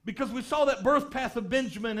 because we saw that birth path of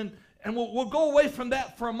Benjamin, and we'll go away from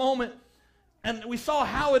that for a moment, and we saw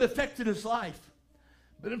how it affected his life.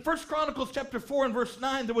 But in 1 Chronicles chapter 4 and verse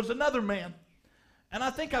 9, there was another man. And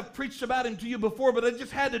I think I've preached about him to you before, but I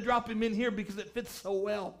just had to drop him in here because it fits so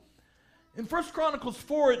well. In 1 Chronicles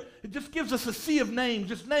 4, it just gives us a sea of names,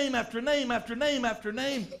 just name after name after name after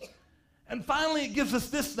name. And finally it gives us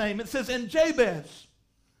this name. It says, and Jabez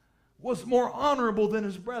was more honorable than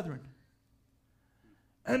his brethren.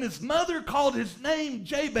 And his mother called his name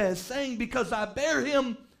Jabez, saying, because I bear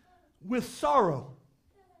him with sorrow.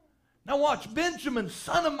 Now watch, Benjamin,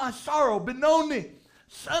 son of my sorrow, Benoni,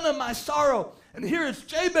 son of my sorrow. And here is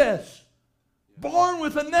Jabez, born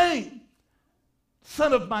with a name,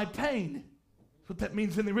 son of my pain. That's what that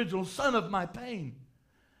means in the original, son of my pain.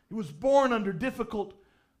 He was born under difficult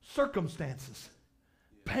circumstances,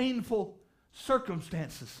 painful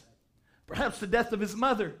circumstances. Perhaps the death of his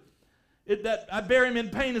mother. That I bear him in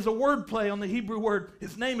pain is a word play on the Hebrew word.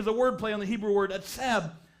 His name is a word play on the Hebrew word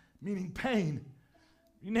atzab, meaning pain.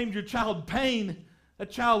 You named your child Pain,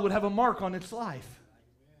 that child would have a mark on its life.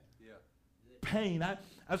 Yeah. Pain.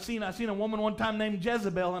 I've seen a woman one time named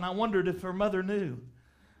Jezebel, and I wondered if her mother knew,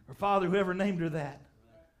 her father, whoever named her that,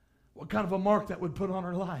 what kind of a mark that would put on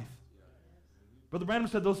her life. Brother Branham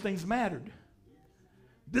said those things mattered.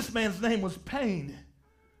 This man's name was Pain.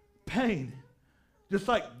 Pain. Just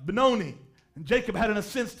like Benoni. And Jacob had a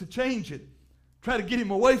sense to change it. Try to get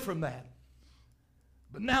him away from that.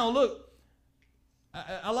 But now look,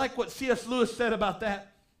 I like what C.S. Lewis said about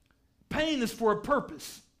that. Pain is for a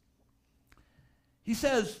purpose. He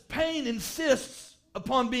says, pain insists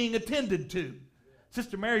upon being attended to.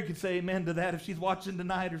 Sister Mary could say amen to that if she's watching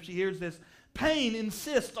tonight or if she hears this. Pain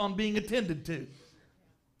insists on being attended to.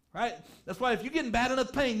 Right? That's why if you're getting bad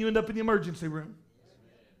enough pain, you end up in the emergency room.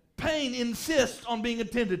 Pain insists on being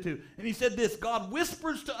attended to. And he said this, God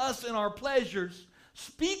whispers to us in our pleasures,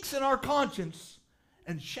 speaks in our conscience,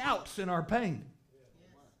 and shouts in our pain.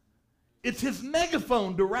 It's his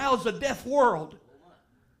megaphone to rouse a deaf world.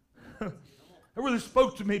 That really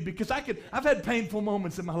spoke to me because I've had painful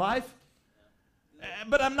moments in my life,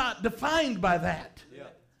 but I'm not defined by that. Yeah,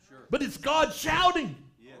 sure. But it's God shouting,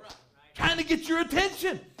 trying to get your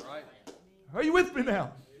attention. Right. Are you with me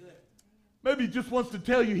now? Maybe he just wants to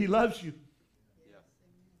tell you he loves you.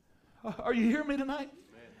 Yeah. Are you hearing me tonight?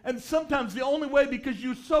 And sometimes the only way, because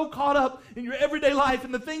you're so caught up in your everyday life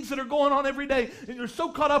and the things that are going on every day, and you're so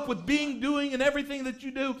caught up with doing, and everything that you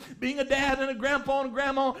do, being a dad and a grandpa and a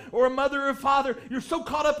grandma or a mother or a father, you're so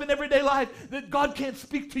caught up in everyday life that God can't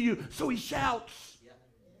speak to you, so he shouts. Yeah.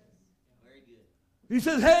 Very good. He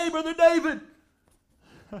says, hey, Brother David,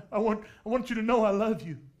 I want you to know I love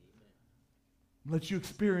you. Let you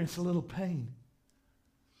experience a little pain.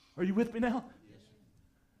 Are you with me now?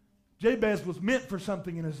 Jabez was meant for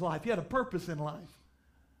something in his life. He had a purpose in life.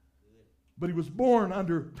 But he was born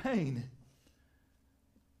under pain.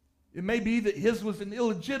 It may be that his was an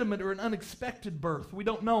illegitimate or an unexpected birth. We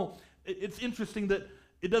don't know. It's interesting that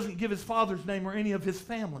it doesn't give his father's name or any of his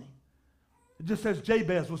family. It just says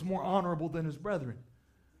Jabez was more honorable than his brethren.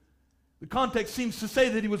 The context seems to say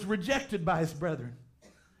that he was rejected by his brethren.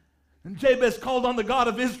 And Jabez called on the God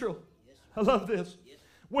of Israel. I love this.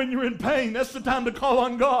 When you're in pain, that's the time to call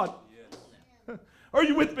on God. Are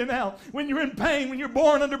you with me now? When you're in pain, when you're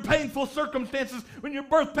born under painful circumstances, when your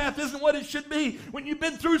birth path isn't what it should be, when you've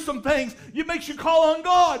been through some things, it makes you call on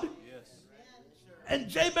God. Yes. And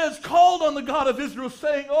Jabez called on the God of Israel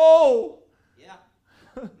saying, oh. Yeah.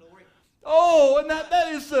 Oh, and that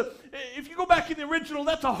is, if you go back in the original,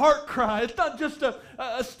 that's a heart cry. It's not just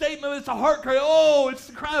a statement, it's a heart cry. Oh, it's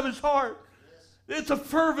the cry of his heart. It's a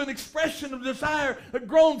fervent expression of desire, a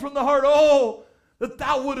groan from the heart. Oh, that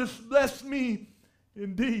thou wouldest bless me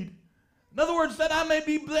indeed. In other words, that I may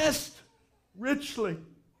be blessed richly,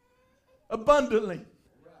 abundantly,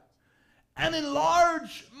 and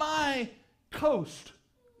enlarge my coast.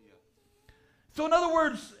 So in other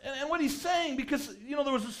words, and what he's saying, because, there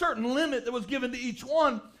was a certain limit that was given to each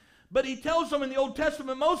one, but he tells them in the Old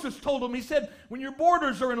Testament, Moses told them, he said, when your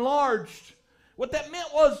borders are enlarged, what that meant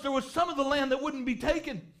was there was some of the land that wouldn't be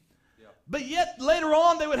taken. Yeah. But yet later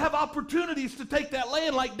on they would have opportunities to take that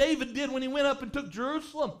land like David did when he went up and took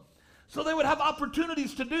Jerusalem. So they would have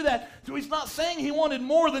opportunities to do that. So he's not saying he wanted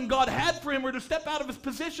more than God had for him or to step out of his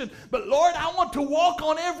position. But Lord, I want to walk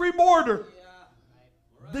on every border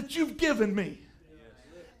that you've given me.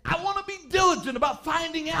 I want to be diligent about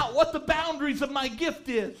finding out what the boundaries of my gift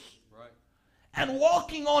is. Right. And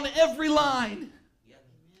walking on every line.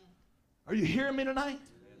 Are you hearing me tonight?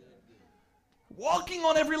 Walking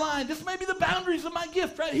on every line. This may be the boundaries of my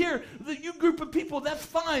gift right here. You group of people, that's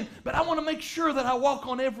fine. But I want to make sure that I walk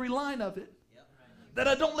on every line of it. That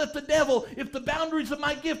I don't let the devil, if the boundaries of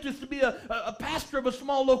my gift is to be a pastor of a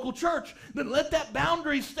small local church, then let that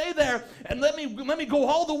boundary stay there and let me go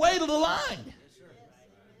all the way to the line.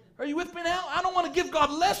 Are you with me now? I don't want to give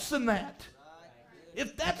God less than that.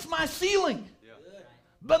 If that's my ceiling.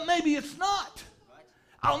 But maybe it's not.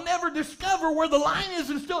 I'll never discover where the line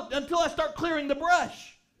is until I start clearing the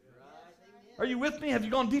brush. Are you with me? Have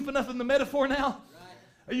you gone deep enough in the metaphor now?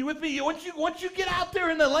 Are you with me? Once you get out there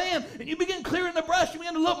in the land and you begin clearing the brush, you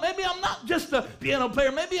begin to look, maybe I'm not just a piano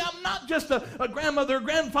player. Maybe I'm not just a grandmother or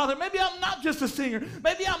grandfather. Maybe I'm not just a singer.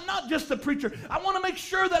 Maybe I'm not just a preacher. I want to make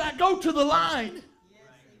sure that I go to the line. Yes,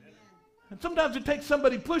 and sometimes it takes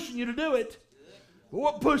somebody pushing you to do it. But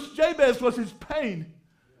what pushed Jabez was his pain.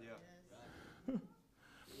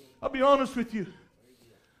 I'll be honest with you.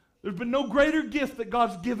 There's been no greater gift that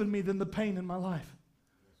God's given me than the pain in my life.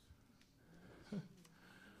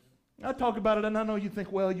 I talk about it, and I know you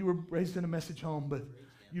think, well, you were raised in a message home, but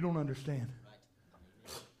you don't understand.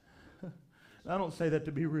 I don't say that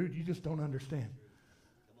to be rude. You just don't understand.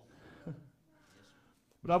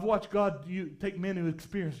 But I've watched God take men who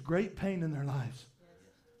experienced great pain in their lives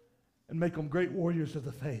and make them great warriors of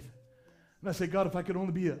the faith. And I say, God, if I could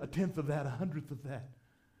only be a tenth of that, 100th of that.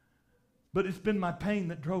 But it's been my pain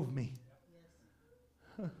that drove me.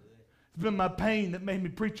 It's been my pain that made me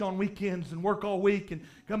preach on weekends and work all week and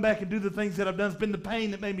come back and do the things that I've done. It's been the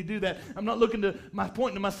pain that made me do that. I'm not looking to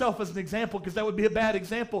pointing to myself as an example, because that would be a bad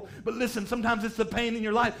example. But listen, sometimes it's the pain in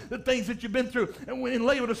your life, the things that you've been through. And in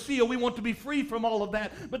Laodicea, we want to be free from all of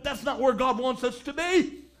that. But that's not where God wants us to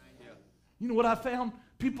be. You know what I found?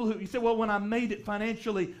 People who, you say, well, when I made it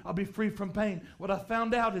financially, I'll be free from pain. What I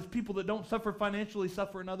found out is people that don't suffer financially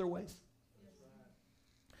suffer in other ways.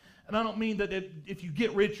 And I don't mean that if you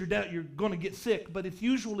get rich, you're going to get sick, but it's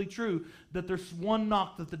usually true that there's one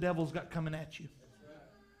knock that the devil's got coming at you.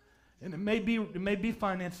 And it may be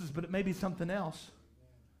finances, but it may be something else.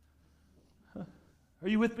 Are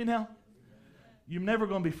you with me now? You're never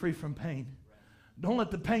going to be free from pain. Don't let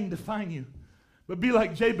the pain define you, but be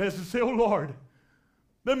like Jabez and say, oh Lord,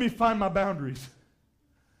 let me find my boundaries.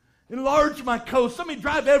 Enlarge my coast. Let me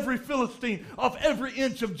drive every Philistine off every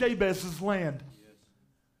inch of Jabez's land.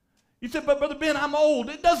 You said, but Brother Ben, I'm old.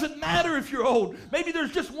 It doesn't matter if you're old. Maybe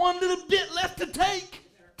there's just one little bit left to take.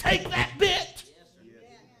 Take that bit.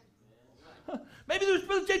 Maybe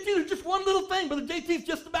Brother JT, there's just one little thing. Brother JT's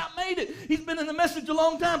just about made it. He's been in the message a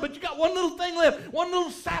long time, but you got one little thing left. One little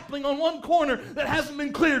sapling on one corner that hasn't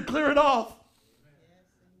been cleared. Clear it off.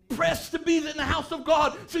 Press to be in the house of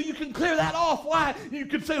God so you can clear that off. Why? You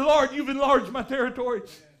can say, Lord, you've enlarged my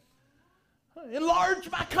territories. Enlarge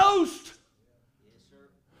my coast.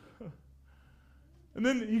 And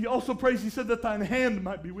then he also prays, he said that thine hand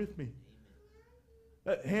might be with me.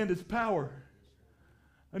 That hand is power.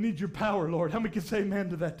 I need your power, Lord. How many can say amen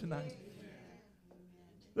to that tonight?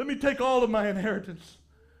 Let me take all of my inheritance.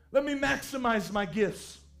 Let me maximize my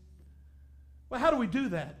gifts. Well, how do we do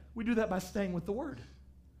that? We do that by staying with the Word.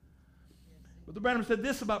 But the Branham said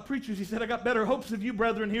this about preachers. He said, I got better hopes of you,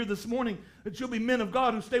 brethren, here this morning, that you'll be men of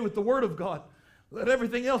God who stay with the Word of God. Let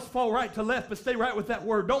everything else fall right to left, but stay right with that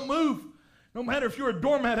Word. Don't move. No matter if you're a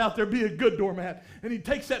doormat out there, be a good doormat. And he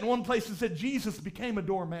takes that in one place and said, Jesus became a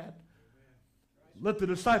doormat. Let the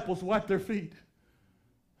disciples wipe their feet.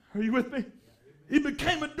 Are you with me? He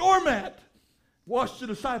became a doormat. Washed the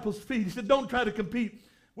disciples' feet. He said, don't try to compete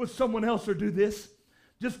with someone else or do this.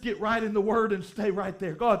 Just get right in the Word and stay right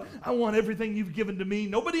there. God, I want everything you've given to me.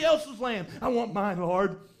 Nobody else's land. I want mine,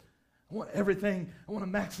 Lord. I want everything. I want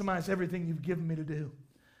to maximize everything you've given me to do.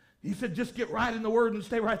 He said, just get right in the Word and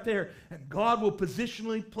stay right there. And God will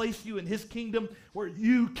positionally place you in His kingdom where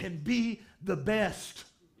you can be the best.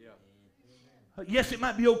 Yeah. Yes, it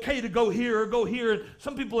might be okay to go here or go here.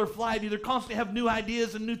 Some people are flighty. They're constantly have new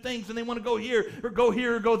ideas and new things, and they want to go here or go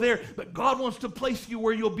here or go there. But God wants to place you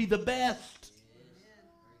where you'll be the best.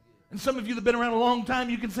 And some of you that have been around a long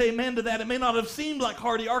time, you can say amen to that. It may not have seemed like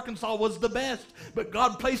Hardy, Arkansas was the best, but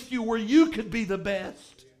God placed you where you could be the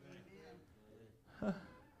best.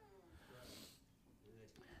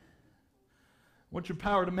 I want your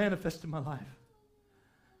power to manifest in my life.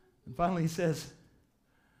 And finally he says,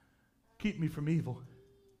 keep me from evil.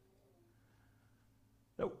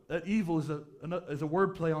 That evil is a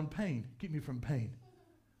word play on pain. Keep me from pain.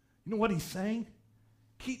 You know what he's saying?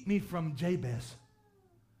 Keep me from Jabez.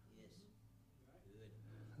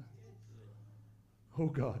 Oh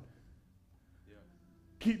God.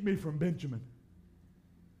 Keep me from Benjamin.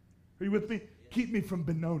 Are you with me? Keep me from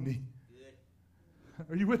Benoni.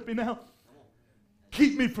 Are you with me now?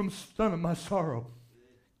 Keep me from son of my sorrow.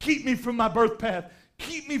 Keep me from my birth path.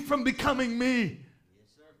 Keep me from becoming me.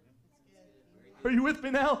 Are you with me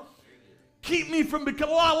now? Keep me from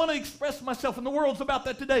becoming, I want to express myself, and the world's about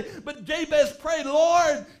that today. But Jabez prayed,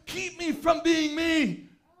 Lord, keep me from being me.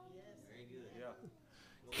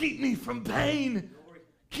 Keep me from pain.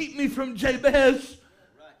 Keep me from Jabez.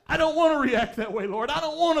 I don't want to react that way, Lord. I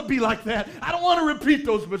don't want to be like that. I don't want to repeat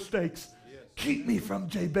those mistakes. Keep me from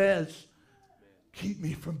Jabez. Keep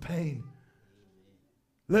me from pain.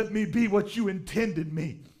 Let me be what you intended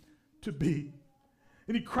me to be.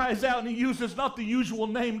 And he cries out, and he uses not the usual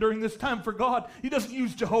name during this time for God. He doesn't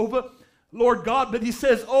use Jehovah, Lord God, but he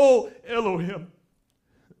says, oh, Elohim.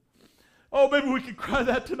 Oh, maybe we could cry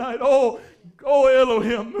that tonight. Oh,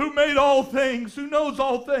 Elohim, who made all things, who knows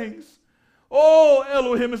all things. Oh,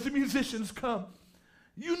 Elohim, as the musicians come.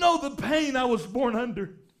 You know the pain I was born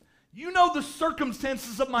under. You know the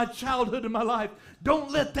circumstances of my childhood and my life. Don't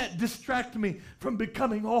let that distract me from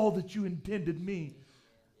becoming all that you intended me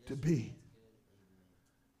to be.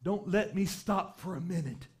 Don't let me stop for a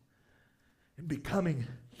minute in becoming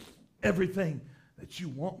everything that you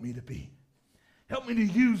want me to be. Help me to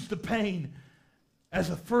use the pain as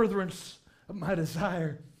a furtherance of my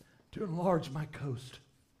desire to enlarge my coast.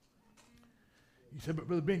 You said, but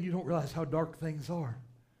Brother Ben, you don't realize how dark things are.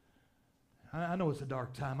 I know it's a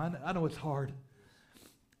dark time. I know it's hard.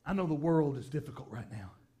 I know the world is difficult right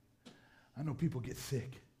now. I know people get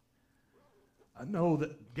sick. I know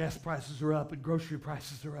that gas prices are up and grocery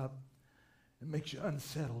prices are up. It makes you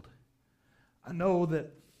unsettled. I know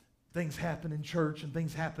that things happen in church and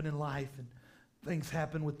things happen in life and things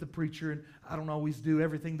happen with the preacher, and I don't always do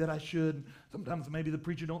everything that I should. Sometimes maybe the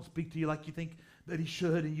preacher don't speak to you like you think that he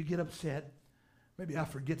should, and you get upset. Maybe I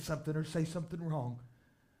forget something or say something wrong.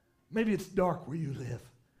 Maybe it's dark where you live.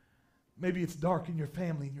 Maybe it's dark in your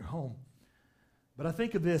family, in your home. But I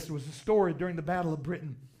think of this. There was a story during the Battle of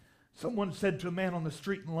Britain. Someone said to a man on the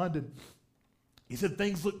street in London, he said,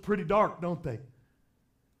 things look pretty dark, don't they?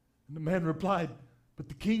 And the man replied, but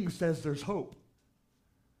the king says there's hope.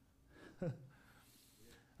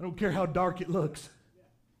 I don't care how dark it looks.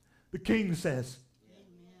 The king says.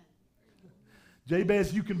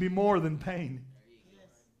 Jabez, you can be more than pain.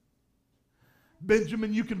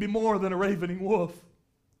 Benjamin, you can be more than a ravening wolf.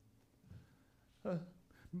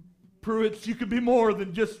 Pruitts, you can be more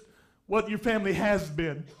than just what your family has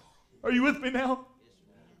been. Are you with me now?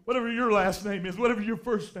 Whatever your last name is, whatever your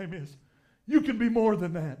first name is, you can be more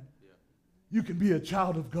than that. You can be a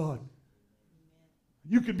child of God.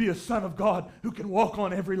 You can be a son of God who can walk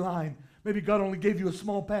on every line. Maybe God only gave you a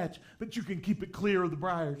small patch, but you can keep it clear of the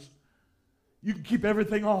briars. You can keep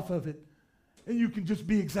everything off of it. And you can just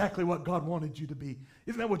be exactly what God wanted you to be.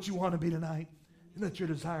 Isn't that what you want to be tonight? Isn't that your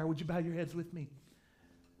desire? Would you bow your heads with me?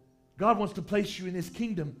 God wants to place you in his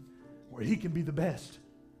kingdom where he can be the best.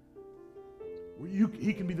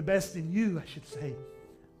 He can be the best in you, I should say.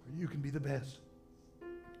 Where you can be the best.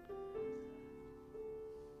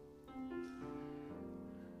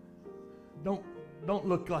 Don't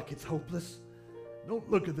look like it's hopeless. Don't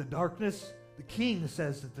look at the darkness. The king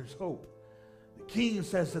says that there's hope. The king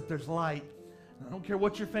says that there's light. And I don't care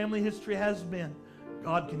what your family history has been.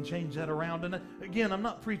 God can change that around. And again, I'm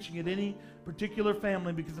not preaching at any particular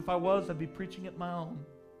family, because if I was, I'd be preaching at my own.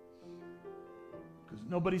 Because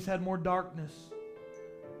nobody's had more darkness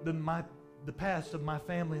than the past of my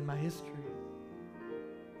family and my history.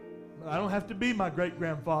 But I don't have to be my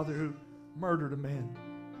great-grandfather who murdered a man.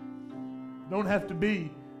 I don't have to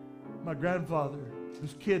be my grandfather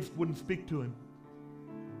whose kids wouldn't speak to him.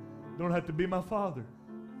 I don't have to be my father.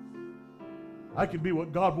 I can be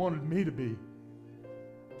what God wanted me to be.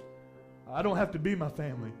 I don't have to be my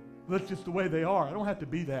family. That's just the way they are. I don't have to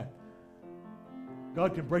be that.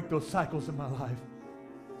 God can break those cycles in my life.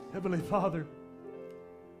 Heavenly Father,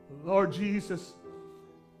 Lord Jesus,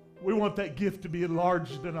 we want that gift to be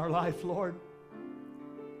enlarged in our life, Lord.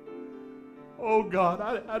 Oh God,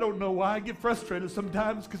 I don't know why I get frustrated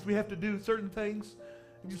sometimes because we have to do certain things.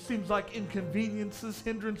 It just seems like inconveniences,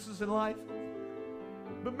 hindrances in life.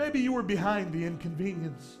 But maybe you were behind the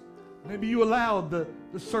inconvenience. Maybe you allowed the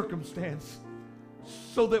circumstance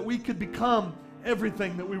so that we could become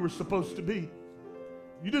everything that we were supposed to be.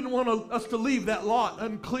 You didn't want us to leave that lot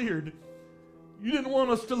uncleared. You didn't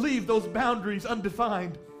want us to leave those boundaries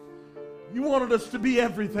undefined. You wanted us to be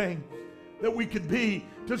everything that we could be,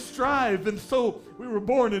 to strive, and so we were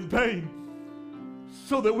born in pain,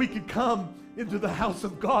 so that we could come into the house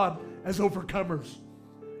of God as overcomers,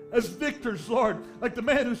 as victors, Lord, like the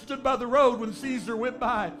man who stood by the road when Caesar went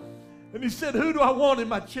by, and he said, who do I want in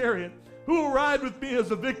my chariot? Who will ride with me as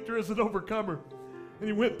a victor, as an overcomer? And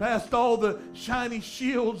he went past all the shiny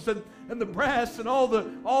shields and the brass and all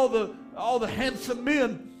the handsome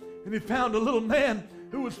men, and he found a little man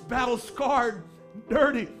who was battle-scarred,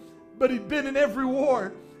 dirty, but he'd been in every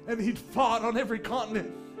war, and he'd fought on every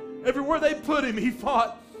continent. Everywhere they put him, he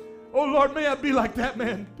fought. Oh, Lord, may I be like that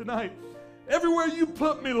man tonight. Everywhere you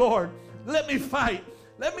put me, Lord, let me fight.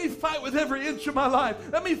 Let me fight with every inch of my life.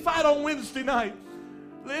 Let me fight on Wednesday night.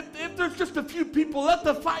 If there's just a few people, let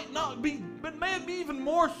the fight not be, but may it be even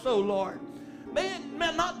more so, Lord.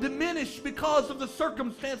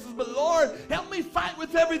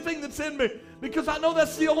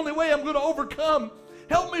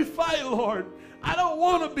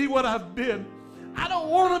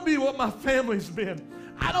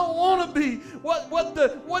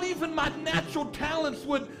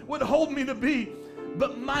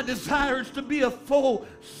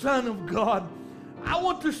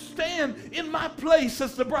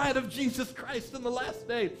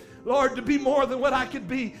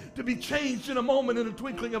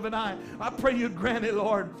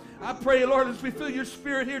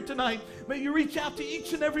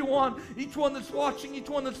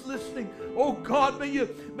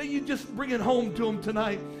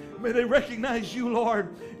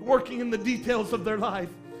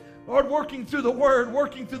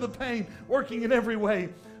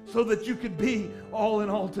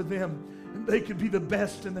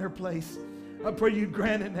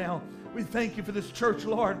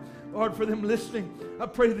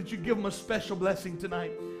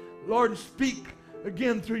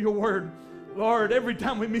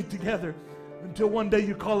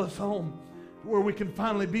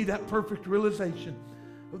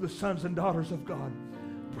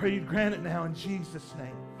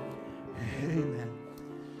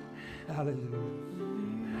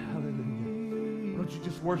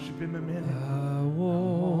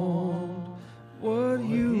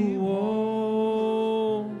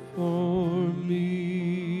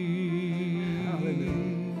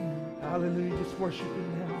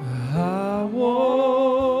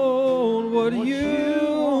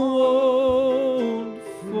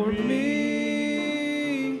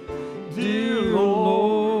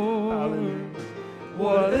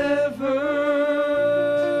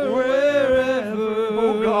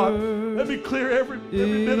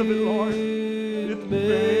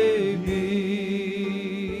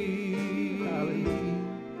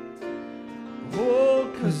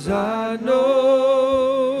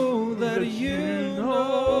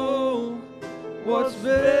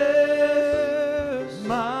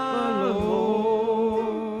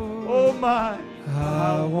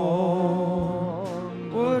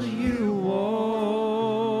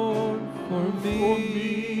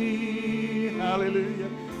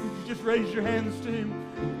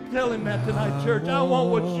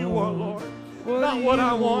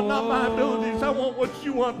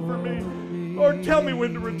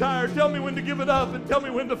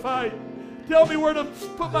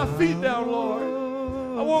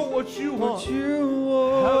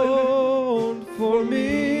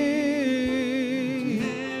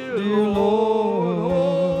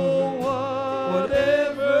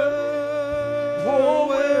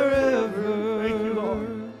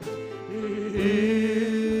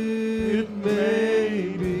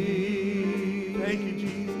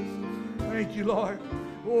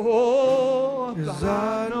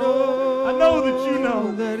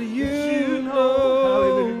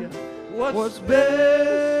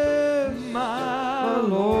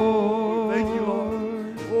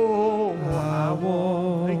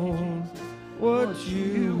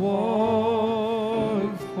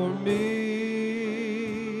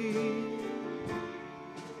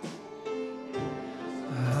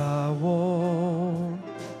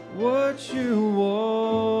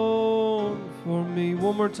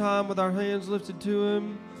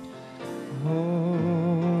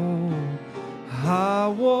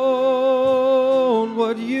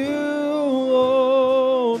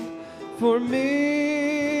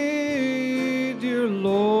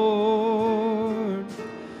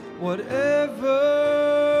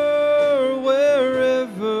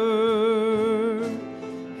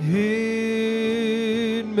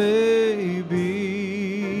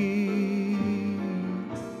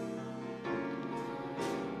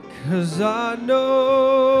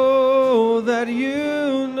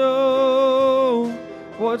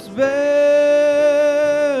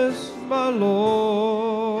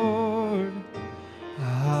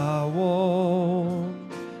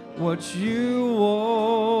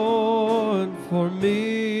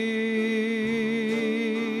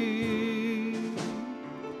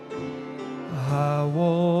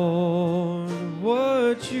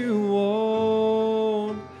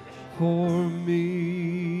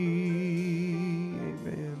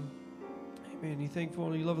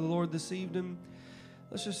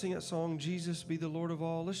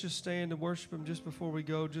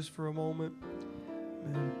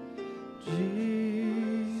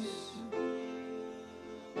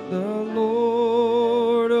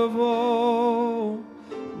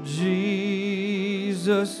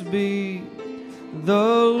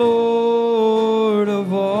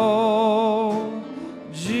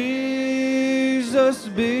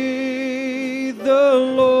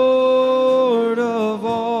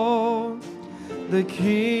 the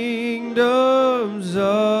kingdoms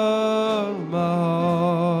of my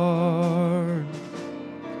heart.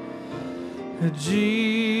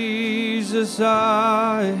 Jesus,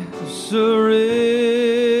 I surrender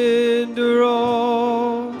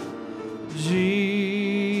all.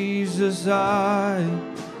 Jesus, I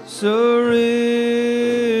surrender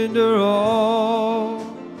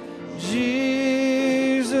all.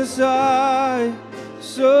 Jesus, I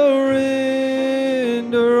surrender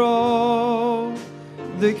all.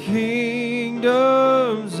 The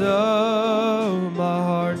kingdoms of my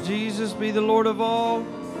heart. Jesus, be the Lord of all.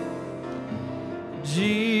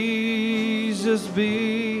 Jesus,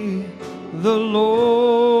 be the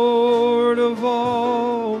Lord of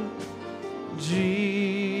all.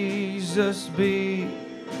 Jesus, be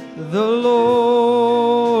the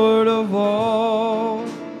Lord of all.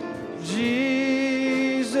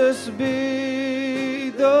 Jesus,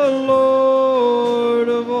 be the Lord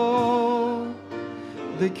of all.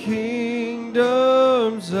 The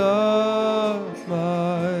kingdoms of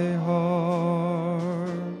my heart.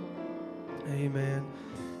 Amen. Amen.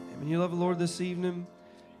 You love the Lord this evening.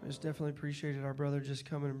 I just definitely appreciated our brother just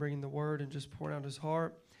coming and bringing the word and just pouring out his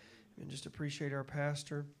heart. And just appreciate our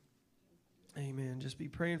pastor. Amen. Just be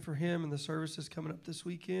praying for him and the services coming up this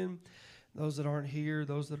weekend. Those that aren't here,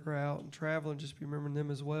 those that are out and traveling, just be remembering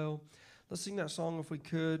them as well. Let's sing that song if we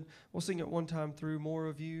could. We'll sing it one time through, More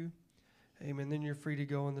of You. Amen. Then you're free to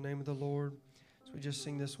go in the name of the Lord. So we just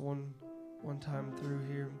sing this one time through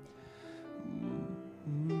here.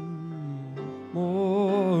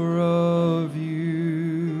 More of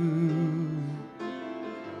You.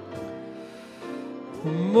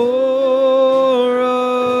 More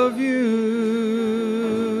of You.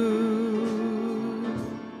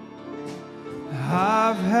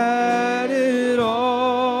 I've had it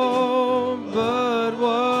all, but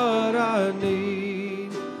what I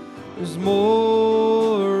need is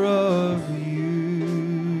more of You.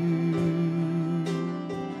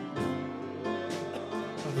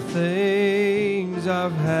 Of things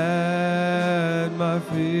I've had my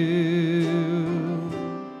fill,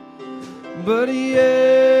 but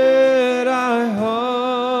yet I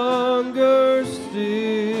hunger still,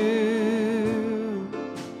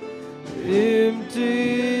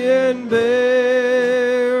 empty and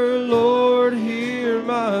bare. Lord, hear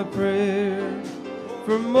my prayer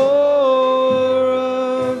for more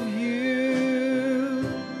of You.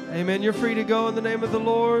 Amen. You're free to go in the name of the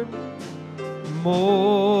Lord.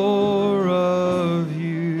 More of You.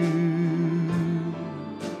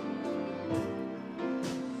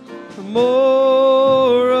 More